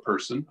type of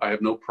person. I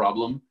have no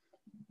problem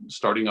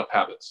starting up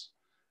habits.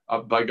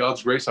 By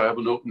God's grace, I have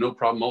no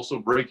problem also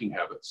breaking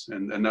habits,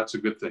 and that's a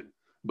good thing.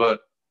 But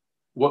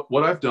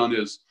what I've done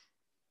is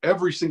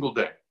every single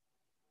day,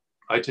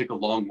 I take a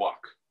long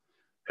walk.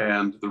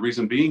 And the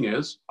reason being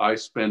is I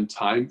spend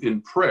time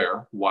in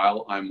prayer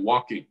while I'm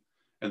walking.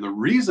 And the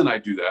reason I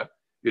do that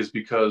is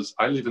because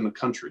I live in the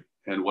country,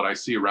 and what I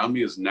see around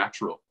me is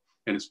natural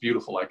and it's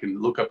beautiful. I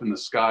can look up in the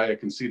sky, I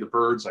can see the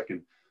birds, I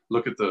can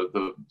look at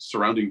the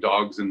surrounding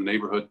dogs in the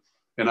neighborhood,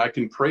 and I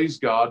can praise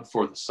God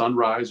for the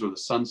sunrise or the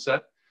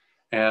sunset.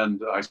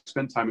 And I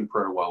spend time in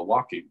prayer while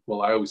walking.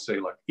 Well, I always say,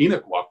 like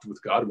Enoch walked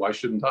with God, why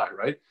shouldn't I,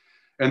 right?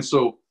 And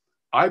so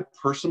I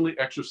personally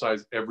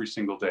exercise every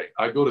single day.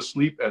 I go to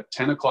sleep at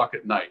 10 o'clock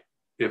at night.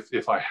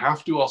 If I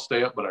have to, I'll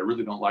stay up, but I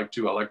really don't like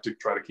to. I like to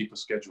try to keep a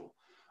schedule.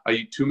 I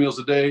eat 2 meals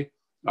a day.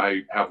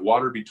 I have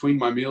water between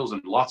my meals,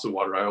 and lots of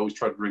water. I always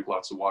try to drink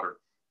lots of water.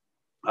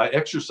 I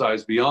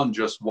exercise beyond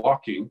just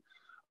walking.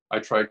 I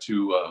try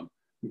to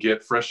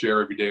get fresh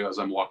air every day as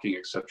I'm walking,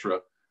 etc.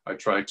 I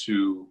try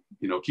to,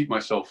 keep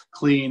myself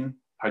clean,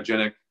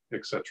 hygienic,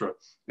 etc.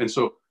 And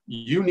so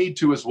you need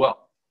to as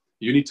well.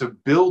 You need to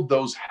build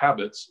those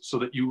habits so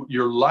that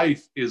your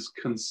life is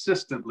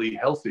consistently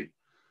healthy,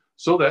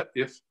 so that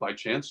if by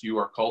chance you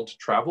are called to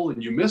travel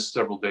and you miss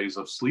several days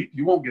of sleep,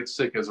 you won't get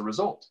sick as a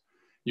result.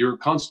 Your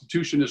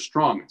constitution is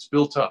strong, it's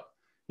built up.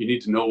 You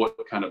need to know what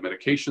kind of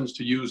medications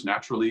to use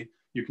naturally.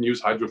 You can use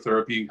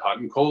hydrotherapy, hot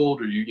and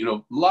cold, or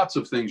lots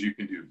of things you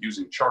can do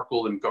using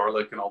charcoal and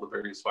garlic and all the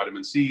various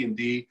vitamin C and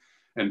D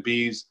and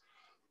Bs.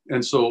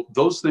 And so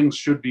those things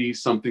should be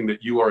something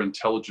that you are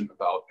intelligent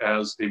about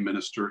as a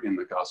minister in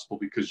the gospel,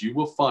 because you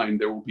will find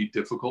there will be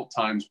difficult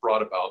times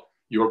brought about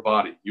your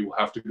body. You will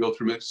have to go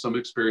through some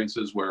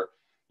experiences where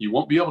you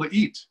won't be able to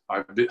eat.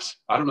 I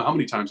don't know how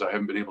many times I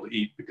haven't been able to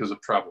eat because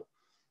of travel.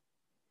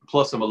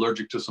 Plus, I'm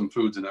allergic to some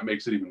foods, and that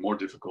makes it even more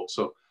difficult.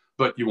 So,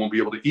 but you won't be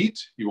able to eat.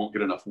 You won't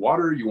get enough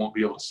water. You won't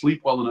be able to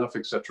sleep well enough,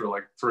 etc.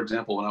 Like, for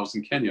example, when I was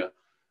in Kenya,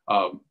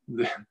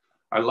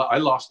 I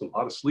lost a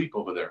lot of sleep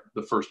over there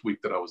the first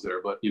week that I was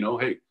there. But,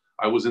 hey,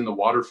 I was in the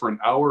water for an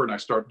hour and I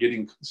started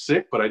getting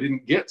sick, but I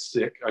didn't get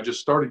sick. I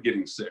just started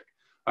getting sick.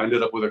 I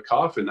ended up with a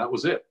cough, and that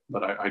was it.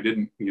 But I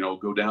didn't,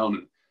 go down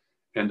and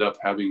end up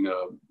having,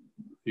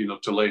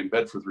 to lay in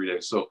bed for 3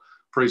 days. So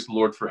praise the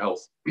Lord for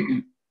health.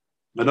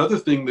 Another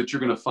thing that you're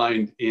going to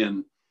find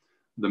in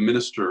the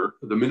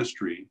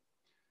ministry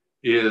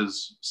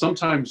is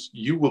sometimes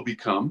you will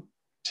become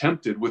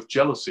tempted with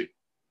jealousy.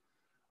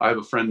 I have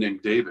a friend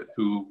named David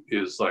who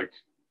is like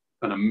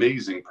an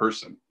amazing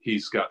person.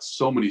 He's got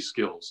so many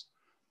skills.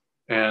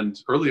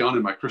 And early on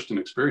in my Christian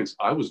experience,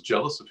 I was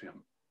jealous of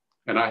him.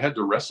 And I had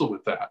to wrestle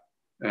with that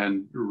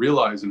and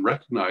realize and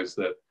recognize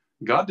that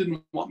God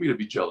didn't want me to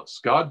be jealous.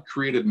 God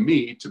created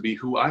me to be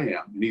who I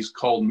am. And he's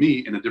called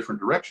me in a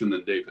different direction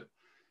than David.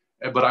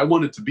 But I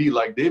wanted to be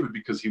like David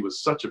because he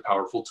was such a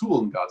powerful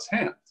tool in God's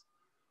hands.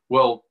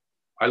 Well,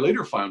 I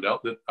later found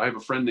out that I have a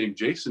friend named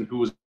Jason who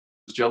was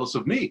jealous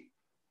of me.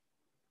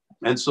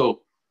 And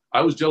so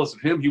I was jealous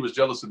of him. He was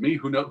jealous of me.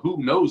 Who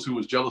knows who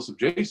was jealous of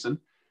Jason?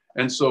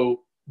 And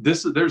so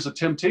there's a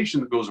temptation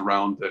that goes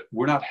around that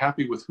we're not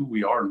happy with who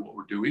we are and what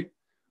we're doing.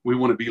 We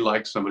want to be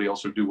like somebody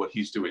else or do what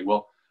he's doing.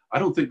 Well, I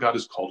don't think God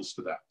has called us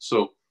to that.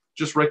 So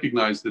just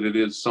recognize that it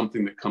is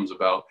something that comes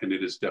about, and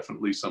it is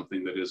definitely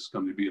something that is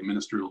going to be a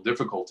ministerial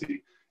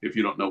difficulty if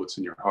you don't know what's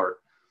in your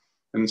heart.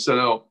 And so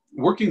now,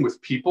 working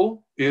with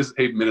people is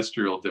a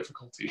ministerial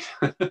difficulty.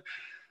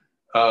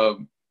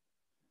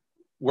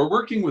 We're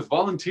working with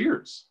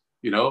volunteers.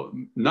 You know,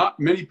 not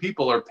many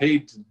people are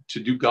paid to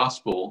do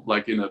gospel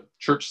like in a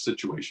church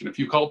situation. If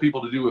you call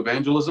people to do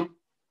evangelism,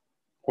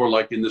 or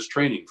like in this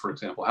training, for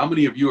example, how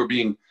many of you are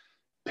being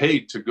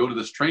paid to go to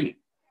this training?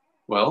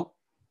 Well,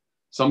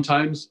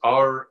 sometimes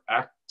our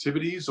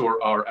activities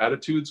or our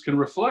attitudes can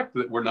reflect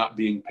that we're not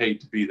being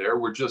paid to be there.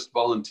 We're just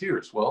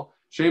volunteers. Well,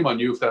 shame on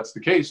you if that's the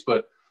case.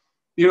 But,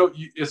 you know,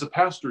 as a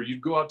pastor,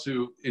 you'd go out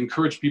to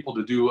encourage people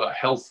to do a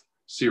health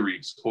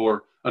series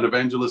or an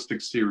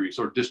evangelistic series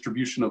or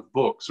distribution of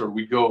books, or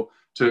we go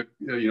to,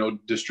 you know,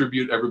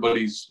 distribute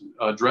everybody's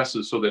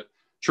addresses so that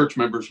church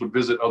members would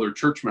visit other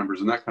church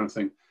members and that kind of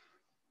thing.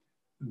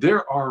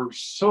 There are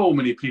so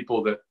many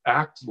people that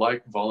act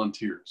like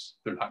volunteers.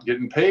 They're not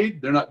getting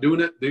paid. They're not doing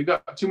it. They've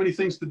got too many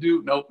things to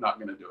do. Nope, not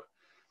going to do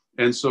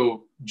it. And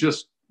so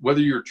just whether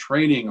you're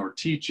training or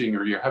teaching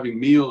or you're having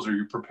meals or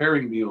you're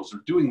preparing meals or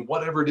doing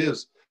whatever it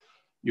is,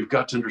 you've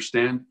got to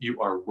understand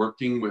you are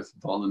working with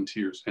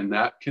volunteers, and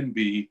that can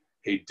be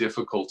a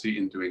difficulty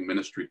in doing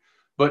ministry.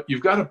 But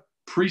you've got to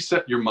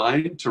preset your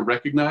mind to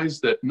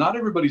recognize that not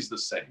everybody's the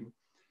same.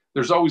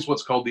 There's always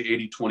what's called the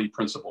 80-20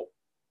 principle.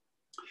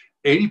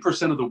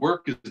 80% of the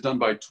work is done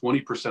by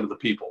 20% of the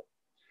people,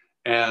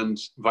 and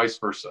vice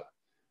versa.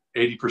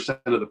 80%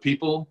 of the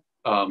people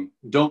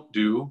don't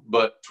do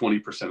but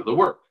 20% of the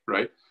work,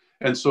 right?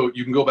 And so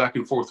you can go back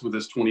and forth with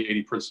this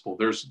 20-80 principle.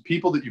 There's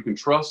people that you can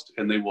trust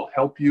and they will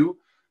help you,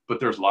 but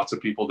there's lots of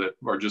people that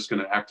are just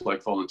going to act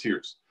like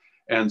volunteers.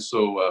 And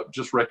so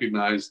just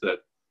recognize that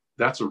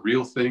that's a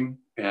real thing,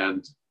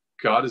 and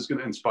God is going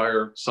to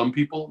inspire some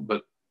people,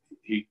 but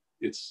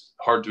it's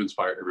hard to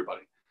inspire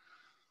everybody.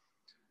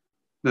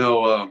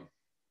 Now,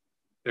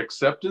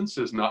 acceptance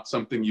is not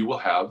something you will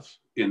have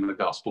in the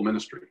gospel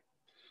ministry.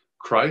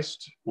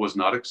 Christ was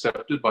not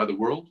accepted by the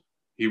world.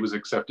 He was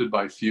accepted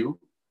by few,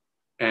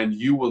 and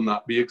you will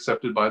not be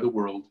accepted by the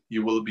world.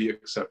 You will be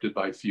accepted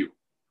by few.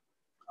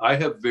 I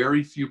have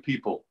very few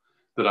people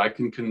that I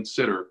can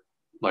consider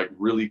like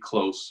really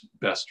close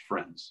best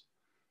friends.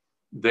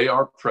 They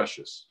are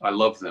precious. I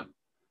love them,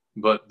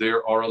 but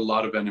there are a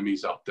lot of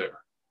enemies out there,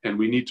 and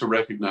we need to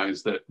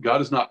recognize that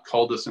God has not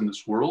called us in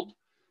this world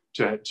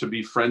to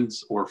be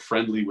friends or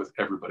friendly with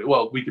everybody.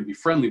 Well, we can be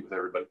friendly with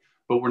everybody,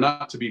 but we're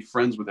not to be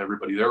friends with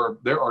everybody.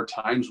 There are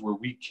times where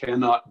we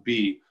cannot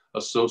be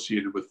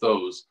associated with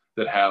those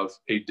that have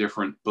a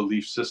different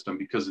belief system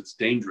because it's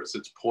dangerous,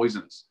 it's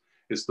poisonous.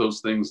 It's those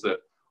things that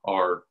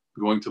are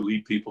going to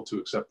lead people to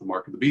accept the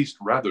mark of the beast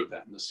rather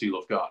than the seal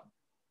of God.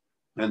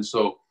 And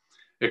so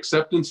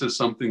acceptance is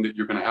something that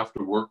you're going to have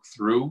to work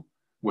through,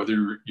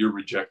 whether you're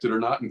rejected or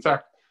not. In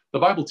fact, the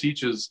Bible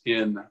teaches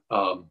in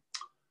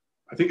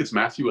I think it's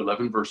Matthew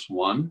 11, verse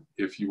 1.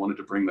 If you wanted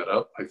to bring that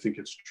up, I think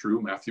it's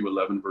true. Matthew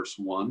 11, verse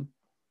 1.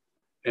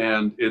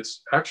 And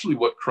it's actually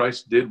what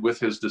Christ did with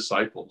his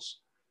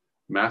disciples.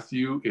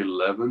 Matthew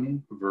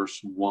 11,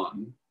 verse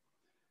 1.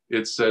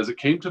 It says, "It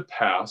came to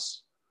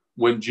pass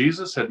when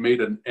Jesus had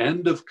made an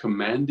end of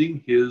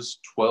commanding his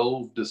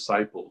 12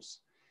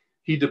 disciples,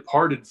 he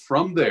departed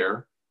from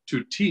there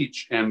to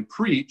teach and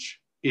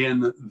preach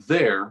in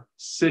their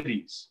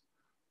cities."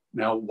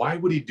 Now, why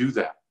would he do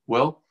that?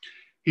 Well,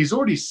 he's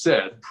already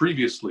said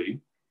previously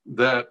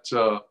that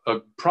a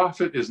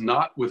prophet is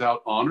not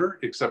without honor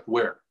except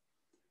where?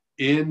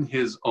 In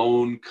his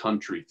own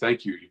country.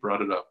 Thank you. You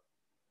brought it up.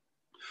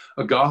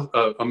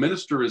 A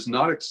minister is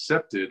not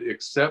accepted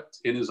except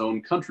in his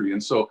own country.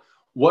 And so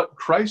what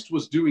Christ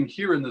was doing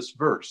here in this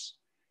verse,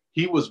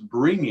 he was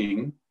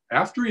bringing,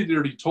 after he had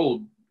already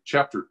told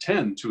chapter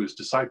 10 to his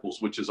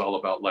disciples, which is all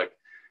about like,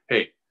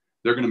 hey,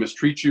 they're going to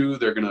mistreat you.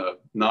 They're going to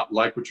not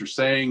like what you're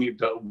saying.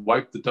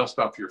 Wipe the dust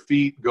off your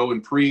feet. Go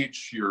and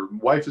preach. Your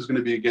wife is going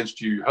to be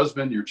against you. Your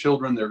husband, your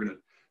children, they're going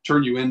to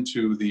turn you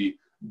into the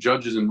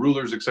judges and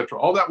rulers, etc.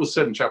 All that was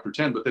said in chapter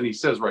 10. But then he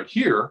says right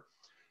here,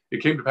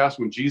 it came to pass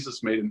when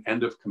Jesus made an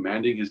end of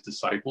commanding his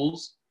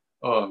disciples,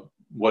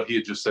 what he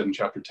had just said in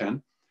chapter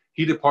 10,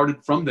 he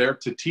departed from there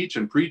to teach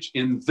and preach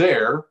in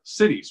their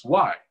cities.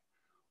 Why?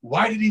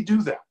 Why did he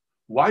do that?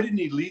 Why didn't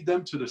he lead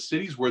them to the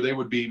cities where they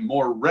would be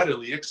more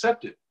readily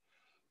accepted?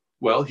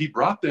 Well, he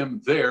brought them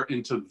there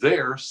into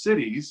their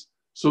cities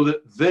so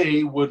that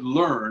they would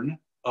learn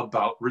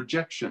about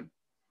rejection.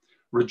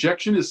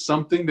 Rejection is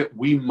something that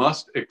we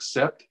must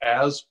accept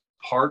as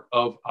part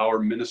of our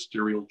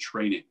ministerial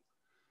training.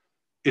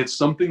 It's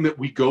something that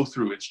we go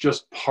through. It's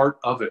just part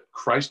of it.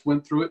 Christ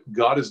went through it.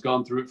 God has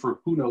gone through it for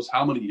who knows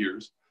how many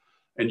years,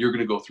 and you're going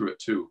to go through it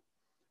too.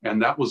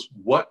 And that was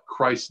what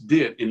Christ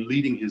did in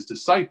leading his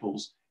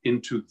disciples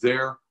into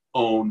their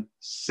own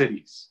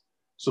cities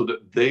so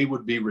that they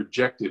would be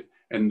rejected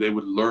and they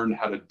would learn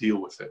how to deal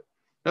with it.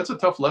 That's a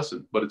tough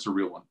lesson, but it's a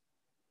real one.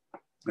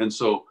 And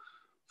so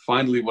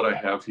finally, what I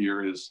have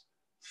here is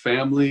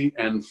family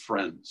and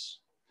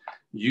friends.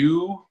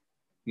 You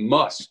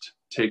must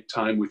take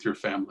time with your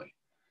family.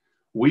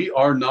 We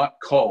are not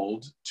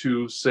called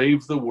to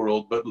save the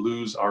world, but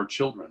lose our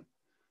children.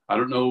 I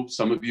don't know,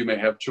 some of you may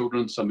have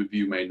children, some of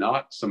you may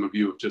not. Some of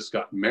you have just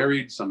gotten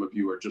married. Some of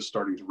you are just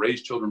starting to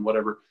raise children,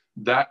 whatever.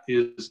 That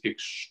is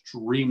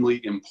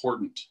extremely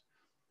important.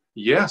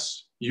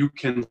 Yes, you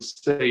can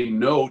say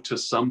no to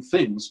some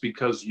things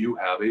because you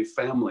have a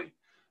family.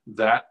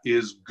 That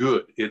is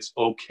good. It's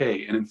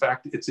okay. And in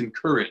fact, it's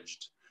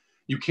encouraged.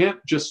 You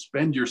can't just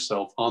spend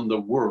yourself on the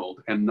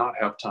world and not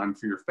have time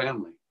for your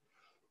family.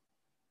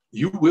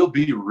 You will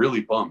be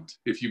really bummed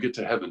if you get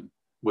to heaven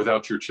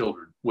without your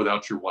children,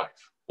 without your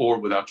wife, or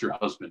without your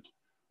husband,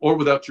 or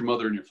without your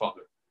mother and your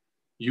father.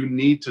 You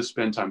need to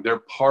spend time. They're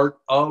part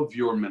of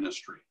your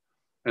ministry.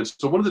 And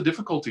so one of the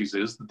difficulties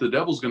is that the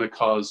devil's going to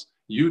cause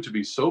you to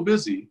be so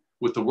busy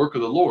with the work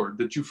of the Lord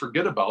that you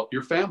forget about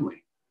your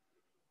family.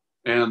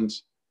 And,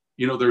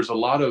 you know, there's a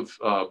lot of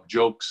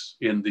jokes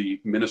in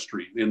the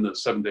ministry, in the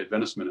Seventh-day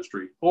Adventist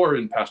ministry, or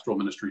in pastoral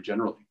ministry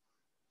generally.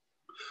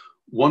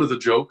 One of the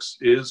jokes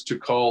is to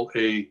call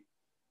a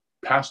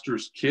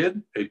pastor's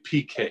kid a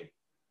PK,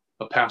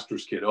 a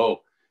pastor's kid.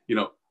 Oh, you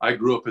know, I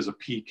grew up as a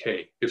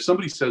PK. If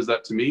somebody says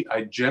that to me,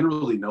 I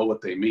generally know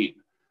what they mean.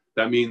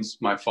 That means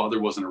my father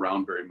wasn't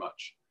around very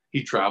much.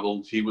 He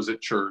traveled, he was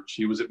at church,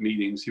 he was at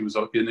meetings, he was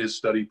in his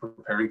study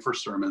preparing for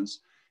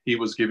sermons, he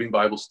was giving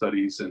Bible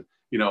studies. And,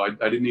 you know,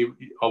 I didn't even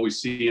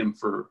always see him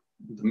for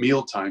the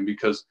meal time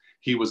because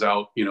he was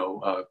out, you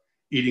know,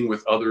 eating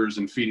with others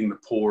and feeding the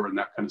poor and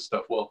that kind of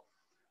stuff. Well,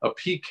 a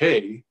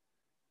PK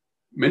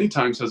many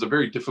times has a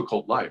very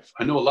difficult life.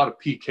 I know a lot of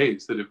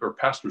PKs that are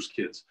pastors'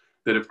 kids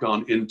that have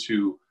gone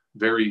into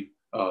very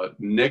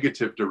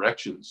negative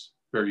directions,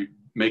 very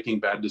making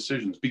bad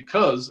decisions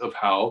because of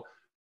how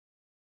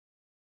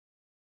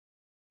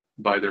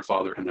by their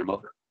father and their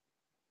mother.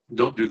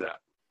 Don't do that.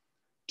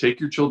 Take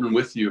your children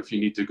with you if you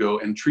need to go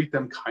and treat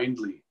them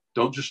kindly.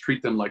 Don't just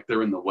treat them like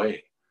they're in the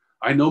way.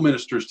 I know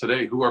ministers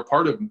today who are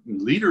part of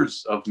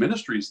leaders of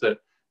ministries that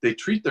they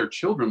treat their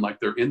children like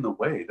they're in the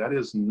way. That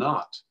is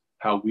not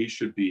how we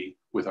should be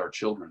with our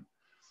children.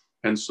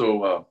 And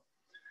so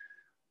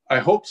I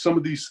hope some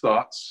of these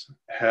thoughts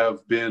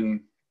have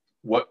been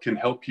what can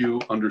help you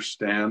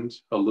understand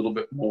a little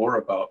bit more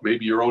about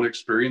maybe your own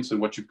experience and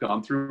what you've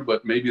gone through,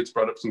 but maybe it's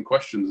brought up some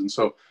questions. And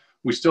so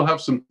we still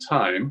have some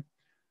time.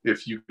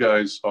 If you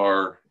guys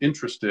are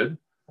interested,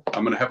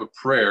 I'm going to have a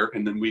prayer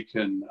and then we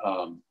can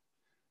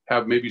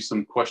have maybe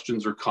some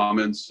questions or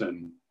comments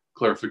and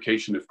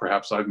clarification if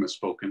perhaps I've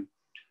misspoken.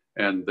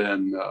 And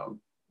then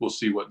we'll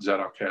see what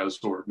Zadok has,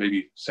 or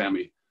maybe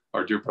Sami,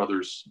 our dear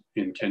brothers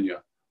in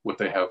Kenya, what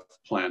they have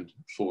planned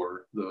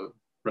for the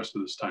rest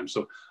of this time.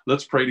 So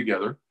let's pray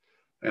together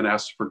and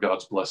ask for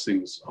God's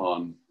blessings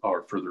on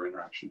our further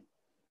interaction.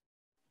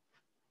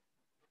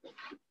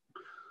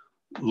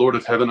 Lord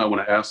of heaven, I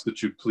want to ask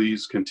that you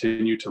please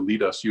continue to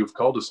lead us. You have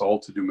called us all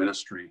to do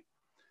ministry,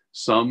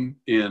 some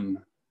in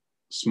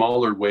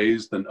smaller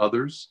ways than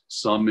others,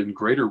 some in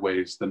greater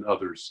ways than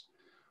others.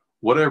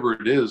 Whatever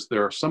it is,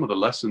 there are some of the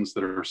lessons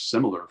that are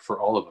similar for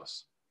all of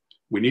us.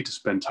 We need to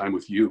spend time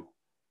with you.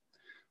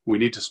 We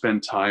need to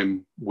spend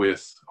time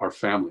with our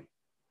family.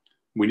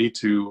 We need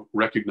to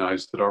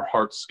recognize that our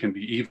hearts can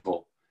be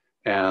evil,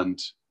 and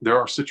there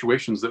are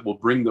situations that will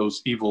bring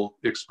those evil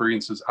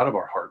experiences out of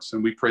our hearts.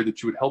 And we pray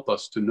that you would help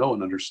us to know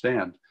and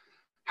understand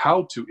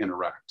how to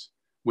interact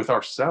with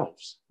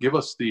ourselves. Give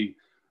us the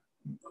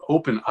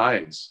open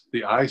eyes,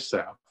 the eye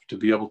salve, to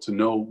be able to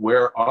know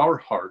where our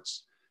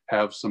hearts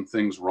have some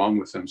things wrong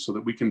with them so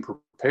that we can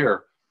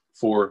prepare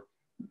for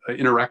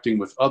interacting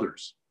with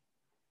others.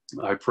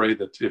 I pray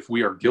that if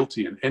we are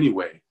guilty in any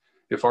way,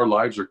 if our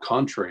lives are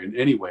contrary in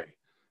any way,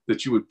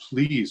 that you would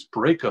please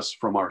break us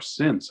from our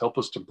sins. Help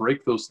us to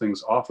break those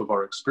things off of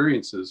our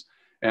experiences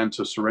and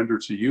to surrender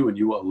to you and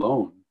you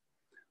alone.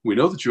 We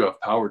know that you have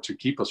power to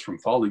keep us from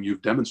falling.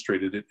 You've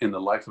demonstrated it in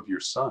the life of your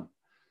Son.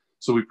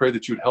 So we pray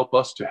that you'd help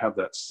us to have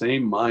that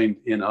same mind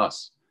in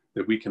us,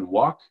 that we can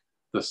walk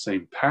the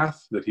same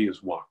path that he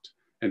has walked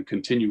and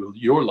continue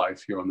your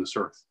life here on this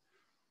earth.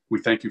 We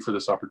thank you for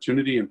this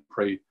opportunity and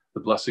pray the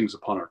blessings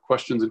upon our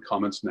questions and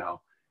comments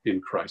now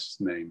in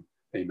Christ's name.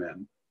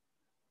 Amen.